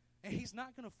 and He's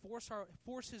not going to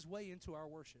force His way into our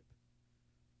worship.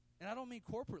 And I don't mean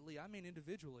corporately, I mean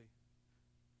individually.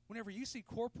 Whenever you see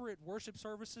corporate worship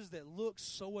services that look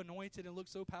so anointed and look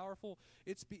so powerful,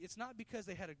 it's not because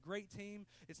they had a great team.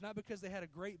 It's not because they had a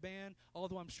great band,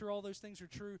 although I'm sure all those things are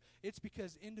true. It's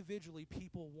because individually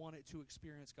people wanted to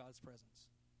experience God's presence.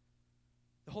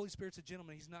 The Holy Spirit's a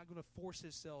gentleman. He's not going to force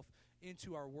Himself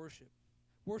into our worship.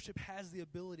 Worship has the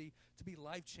ability to be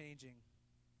life-changing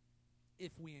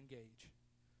if we engage.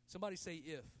 Somebody say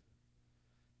if.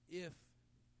 If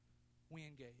we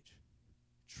engage.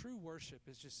 True worship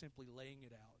is just simply laying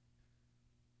it out.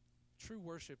 True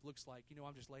worship looks like,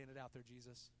 I'm just laying it out there,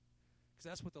 Jesus. Because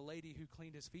that's what the lady who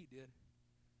cleaned His feet did.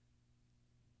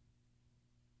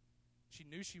 She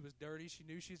knew she was dirty. She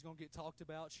knew she was going to get talked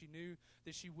about. She knew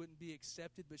that she wouldn't be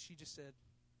accepted, but she just said,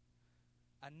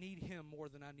 I need Him more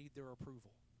than I need their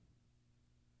approval.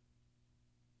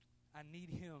 I need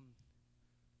Him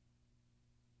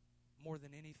more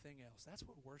than anything else. That's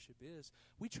what worship is.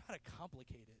 We try to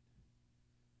complicate it.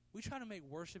 We try to make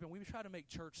worship and we try to make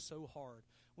church so hard,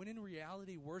 when in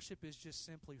reality, worship is just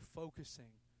simply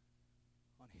focusing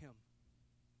on Him.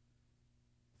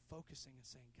 Focusing and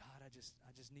saying, God, I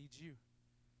just need You.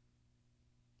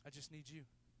 I just need You.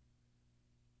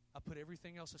 I put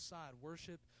everything else aside.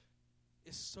 Worship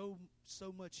is so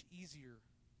much easier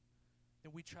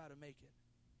than we try to make it.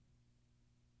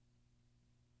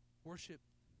 Worship.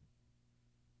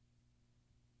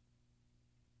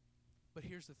 But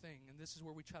here's the thing, and this is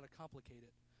where we try to complicate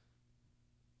it.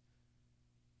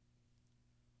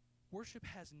 Worship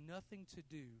has nothing to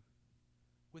do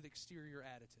with exterior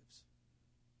additives.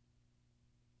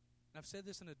 And I've said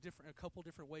this in a couple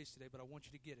different ways today, but I want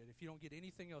you to get it. If you don't get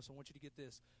anything else, I want you to get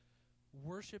this.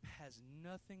 Worship has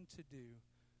nothing to do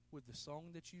with the song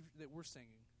that we're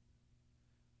singing.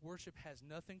 Worship has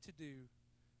nothing to do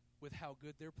with how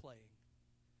good they're playing.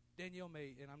 Danielle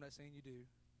may, and I'm not saying you do.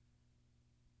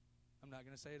 I'm not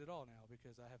going to say it at all now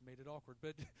because I have made it awkward.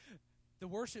 But the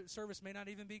worship service may not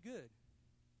even be good.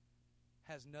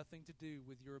 Has nothing to do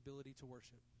with your ability to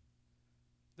worship.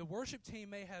 The worship team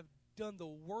may have done the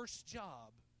worst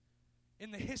job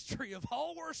in the history of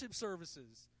all worship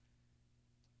services.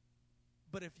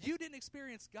 But if you didn't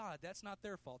experience God, that's not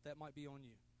their fault. That might be on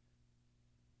you.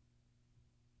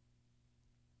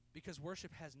 Because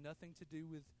worship has nothing to do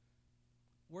with...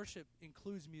 Worship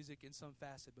includes music in some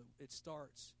facet, but it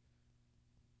starts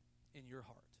in your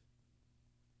heart.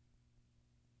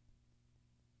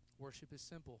 Worship is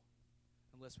simple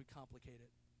unless we complicate it.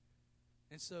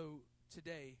 And so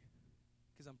today,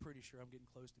 because I'm pretty sure I'm getting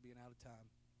close to being out of time,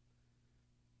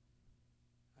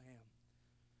 I am.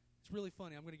 It's really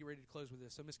funny. I'm going to get ready to close with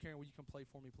this. So, Miss Karen, will you come play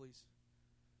for me, please?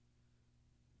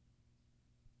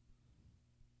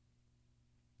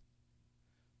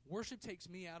 Worship takes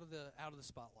me out of the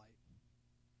spotlight.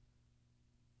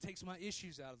 Takes my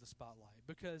issues out of the spotlight,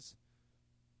 because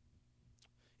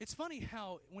it's funny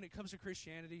how when it comes to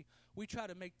Christianity, we try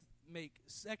to make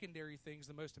secondary things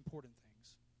the most important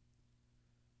things.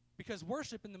 Because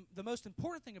worship, and the most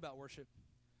important thing about worship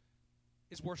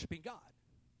is worshiping God.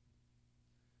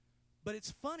 But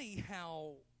it's funny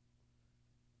how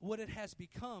what it has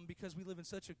become, because we live in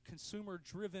such a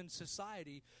consumer-driven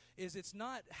society, is it's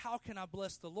not how can I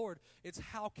bless the Lord, it's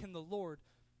how can the Lord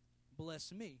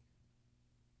bless me.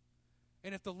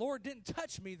 And if the Lord didn't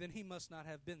touch me, then he must not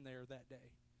have been there that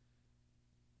day.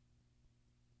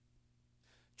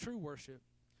 True worship,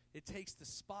 it takes the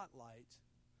spotlight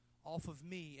off of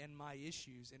me and my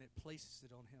issues, and it places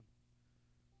it on him.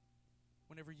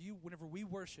 Whenever we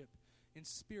worship in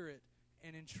spirit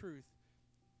and in truth,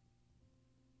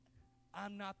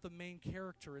 I'm not the main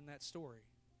character in that story.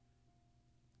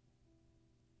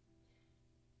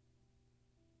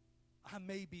 I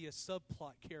may be a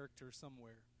subplot character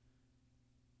somewhere.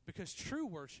 Because true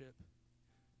worship,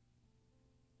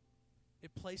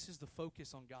 it places the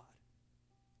focus on God.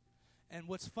 And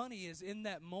what's funny is in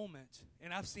that moment,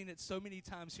 and I've seen it so many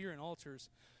times here in altars,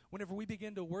 whenever we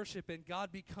begin to worship and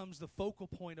God becomes the focal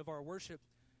point of our worship,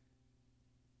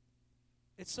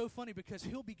 it's so funny because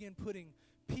he'll begin putting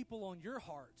people on your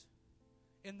heart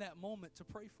in that moment to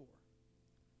pray for.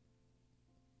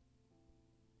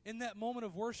 In that moment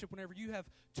of worship, whenever you have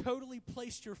totally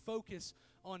placed your focus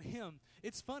on him,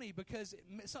 it's funny because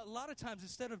a lot of times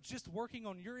instead of just working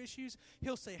on your issues,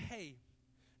 he'll say, hey,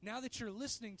 now that you're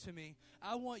listening to me,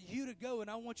 I want you to go and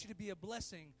I want you to be a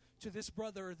blessing to this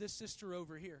brother or this sister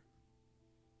over here.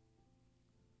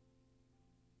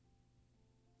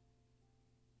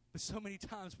 But so many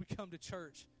times we come to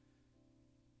church,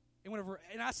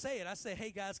 and I say, hey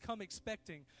guys, come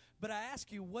expecting. But I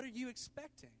ask you, what are you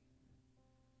expecting?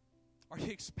 Are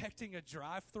you expecting a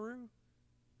drive-through?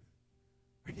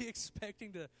 Are you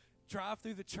expecting to drive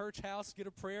through the church house, get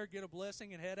a prayer, get a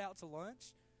blessing, and head out to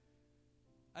lunch?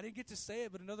 I didn't get to say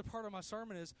it, but another part of my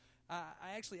sermon is, I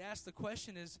actually asked the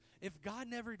question is, if God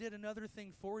never did another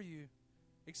thing for you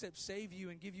except save you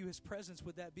and give you his presence,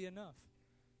 would that be enough?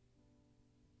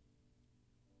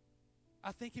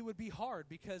 I think it would be hard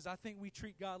because I think we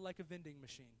treat God like a vending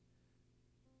machine.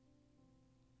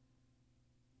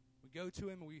 We go to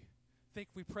him and we think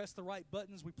if we press the right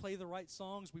buttons, we play the right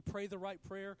songs, we pray the right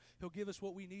prayer, he'll give us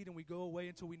what we need and we go away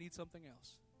until we need something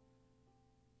else.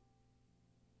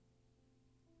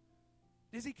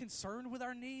 Is he concerned with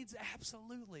our needs?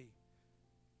 Absolutely.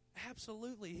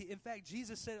 Absolutely. In fact,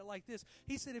 Jesus said it like this.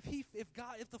 He said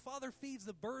if the Father feeds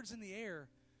the birds in the air,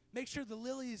 make sure the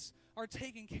lilies are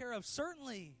taken care of,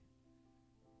 certainly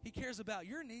he cares about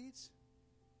your needs.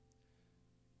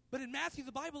 But in Matthew,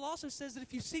 the Bible also says that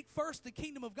if you seek first the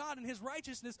kingdom of God and his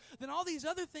righteousness, then all these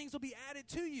other things will be added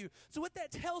to you. So what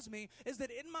that tells me is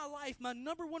that in my life, my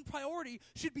number one priority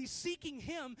should be seeking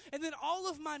him, and then all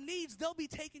of my needs, they'll be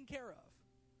taken care of.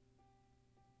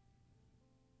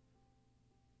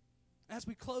 As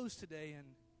we close today, and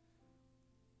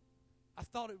I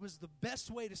thought it was the best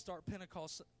way to start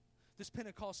Pentecost, this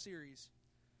Pentecost series,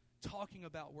 talking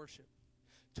about worship,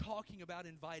 talking about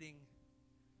inviting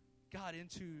God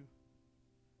into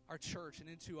our church and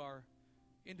into our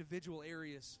individual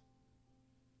areas.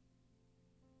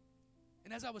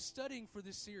 And as I was studying for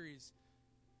this series,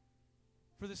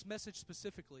 for this message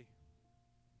specifically,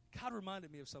 God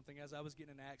reminded me of something as I was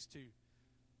getting into Acts 2.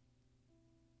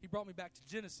 He brought me back to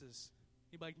Genesis.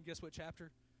 Anybody can guess what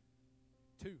chapter?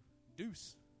 2.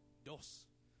 Dos.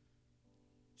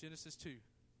 Genesis 2.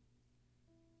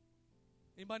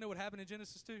 Anybody know what happened in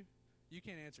Genesis 2? You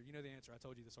can't answer. You know the answer. I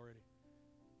told you this already.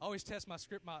 I always test my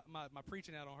script, my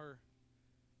preaching out on her.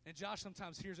 And Josh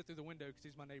sometimes hears it through the window because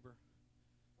he's my neighbor.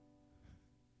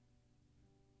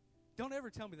 Don't ever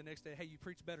tell me the next day, hey, you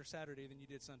preached better Saturday than you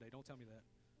did Sunday. Don't tell me that.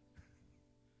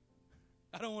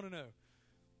 I don't want to know.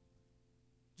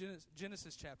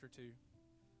 Genesis chapter 2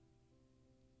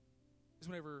 is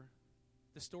whenever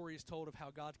the story is told of how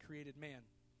God created man.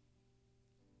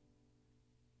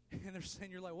 And they're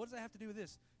saying, you're like, what does that have to do with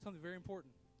this? Something very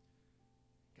important.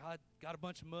 God got a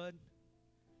bunch of mud,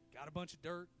 got a bunch of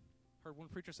dirt. Heard one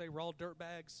preacher say, we're all dirt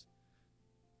bags,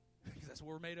 because that's what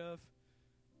we're made of.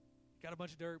 Got a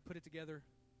bunch of dirt, put it together.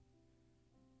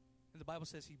 And the Bible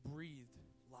says he breathed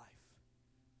life.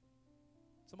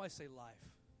 Somebody say life.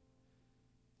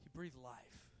 He breathed life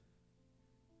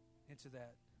into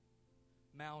that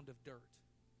mound of dirt.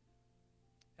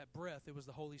 That breath, it was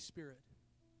the Holy Spirit.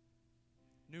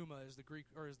 Pneuma is the Greek,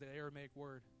 or is the Aramaic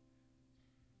word.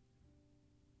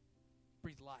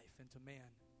 Breathed life into man.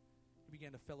 He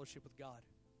began to fellowship with God.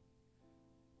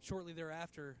 Shortly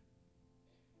thereafter,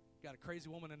 got a crazy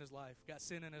woman in his life, got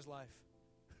sin in his life.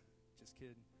 Just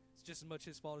kidding. It's just as much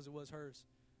his fault as it was hers.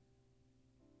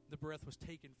 The breath was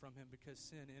taken from him because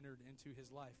sin entered into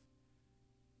his life.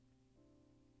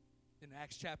 In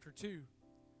Acts chapter 2,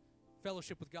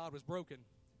 fellowship with God was broken.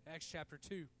 Acts chapter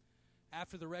 2,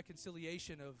 after the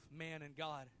reconciliation of man and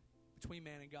God, between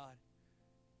man and God.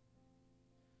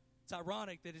 It's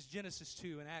ironic that it's Genesis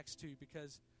 2 and Acts 2,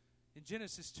 because in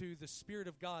Genesis 2, the Spirit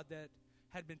of God that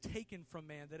had been taken from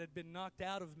man, that had been knocked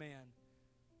out of man,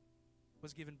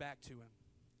 was given back to him.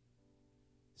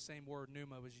 The same word,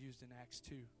 pneuma, was used in Acts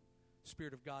 2.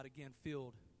 Spirit of God again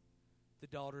filled the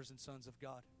daughters and sons of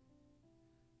God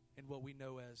in what we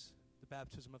know as the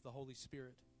baptism of the Holy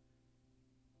Spirit.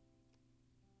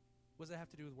 What does that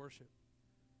have to do with worship?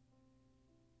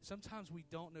 Sometimes we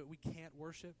don't know, we can't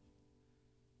worship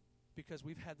because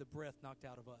we've had the breath knocked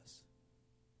out of us.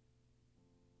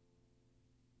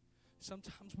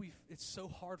 Sometimes it's so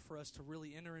hard for us to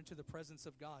really enter into the presence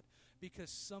of God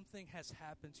because something has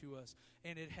happened to us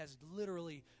and it has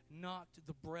literally knocked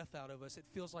the breath out of us. It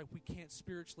feels like we can't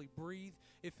spiritually breathe.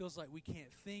 It feels like we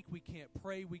can't think, we can't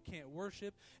pray, we can't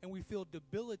worship, and we feel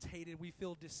debilitated, we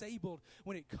feel disabled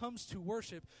when it comes to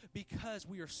worship because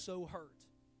we are so hurt.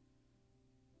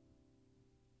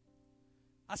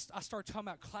 I start talking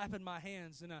about clapping my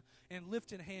hands and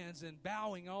lifting hands and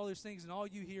bowing, all those things, and all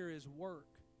you hear is work.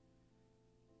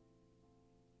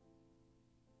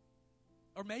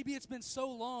 Or maybe it's been so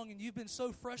long and you've been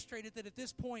so frustrated that at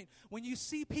this point, when you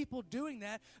see people doing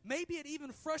that, maybe it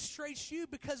even frustrates you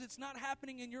because it's not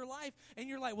happening in your life, and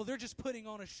you're like, well, they're just putting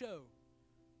on a show.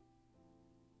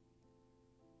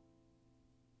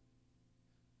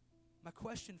 My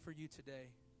question for you today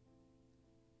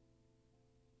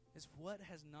is, what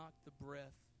has knocked the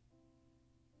breath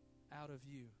out of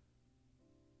you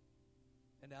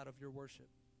and out of your worship?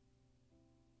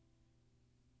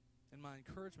 And my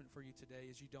encouragement for you today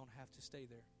is you don't have to stay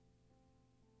there.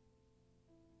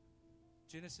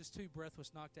 Genesis 2, breath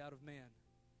was knocked out of man.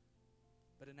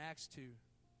 But in Acts 2,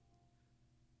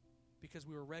 because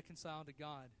we were reconciled to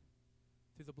God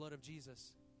through the blood of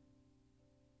Jesus,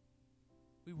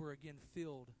 we were again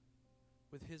filled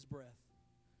with His breath,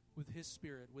 with His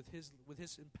Spirit, with His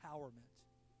empowerment.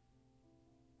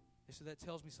 And so that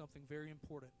tells me something very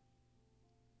important.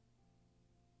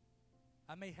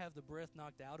 I may have the breath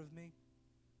knocked out of me,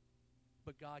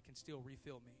 but God can still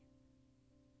refill me.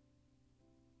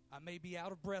 I may be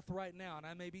out of breath right now, and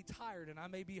I may be tired, and I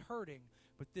may be hurting,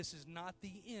 but this is not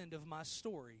the end of my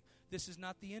story. This is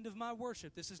not the end of my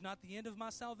worship. This is not the end of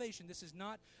my salvation. This is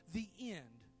not the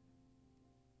end.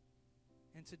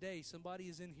 And today, somebody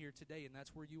is in here today, and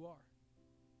that's where you are.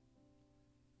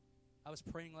 I was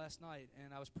praying last night,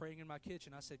 and I was praying in my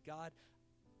kitchen. I said, God,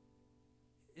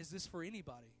 is this for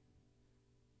anybody?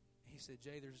 He said,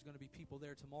 Jay, there's going to be people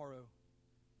there tomorrow.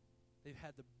 They've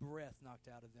had the breath knocked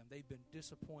out of them. They've been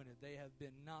disappointed. They have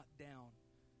been knocked down.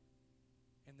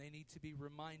 And they need to be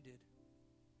reminded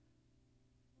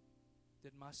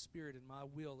that my spirit and my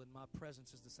will and my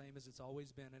presence is the same as it's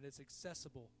always been, and it's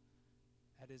accessible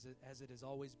as it has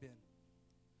always been.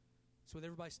 So with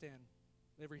everybody stand,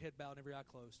 every head bowed and every eye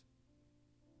closed.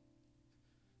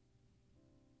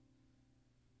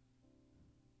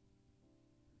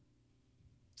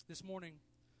 This morning,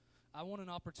 I want an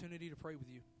opportunity to pray with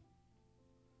you.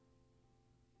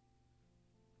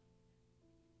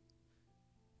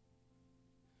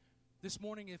 This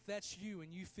morning, if that's you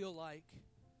and you feel like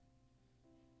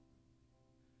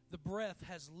the breath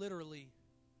has literally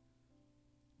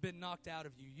been knocked out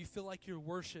of you, you feel like your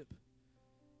worship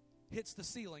hits the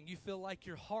ceiling, you feel like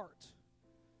your heart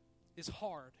is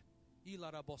hard.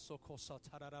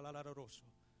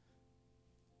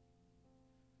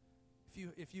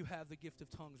 If you have the gift of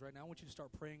tongues right now, I want you to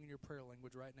start praying in your prayer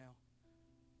language right now.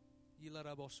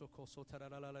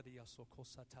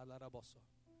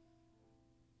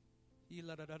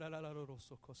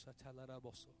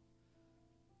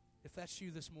 If that's you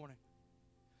this morning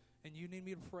and you need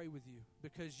me to pray with you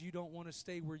because you don't want to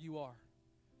stay where you are,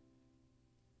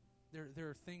 there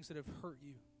are things that have hurt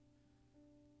you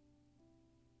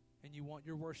and you want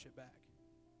your worship back,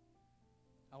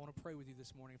 I want to pray with you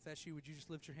this morning. If that's you, would you just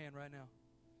lift your hand right now?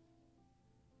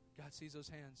 God sees those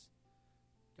hands.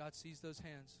 God sees those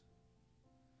hands.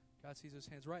 God sees those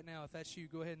hands. Right now, if that's you,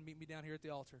 go ahead and meet me down here at the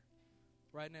altar.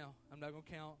 Right now. I'm not going to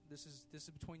count. This is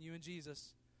between you and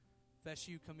Jesus. If that's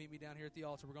you, come meet me down here at the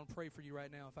altar. We're going to pray for you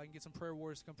right now. If I can get some prayer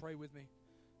warriors to come pray with me.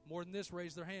 More than this,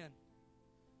 raise their hand.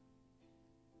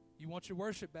 You want your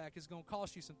worship back, it's going to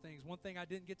cost you some things. One thing I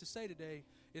didn't get to say today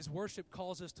is worship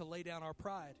calls us to lay down our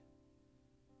pride.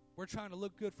 We're trying to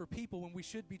look good for people when we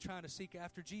should be trying to seek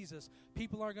after Jesus.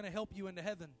 People aren't going to help you into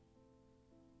heaven.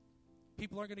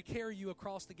 People aren't going to carry you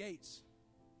across the gates.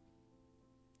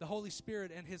 The Holy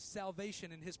Spirit and His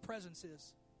salvation and His presence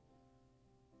is.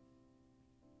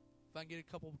 If I can get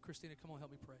a couple, Christina, come on,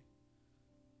 help me pray.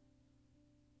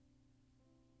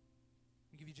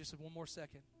 I'll give you just one more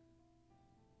second.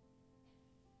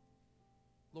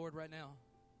 Lord, right now,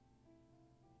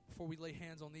 before we lay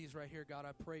hands on these right here, God,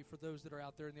 I pray for those that are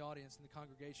out there in the audience, in the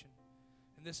congregation.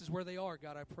 And this is where they are,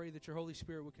 God. I pray that your Holy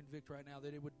Spirit would convict right now,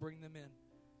 that it would bring them in.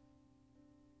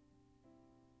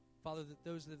 Father, that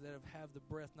those that have the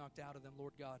breath knocked out of them,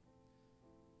 Lord God,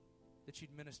 that you'd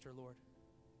minister, Lord.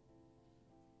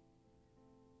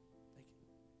 Thank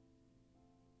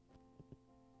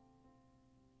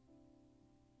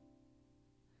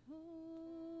you.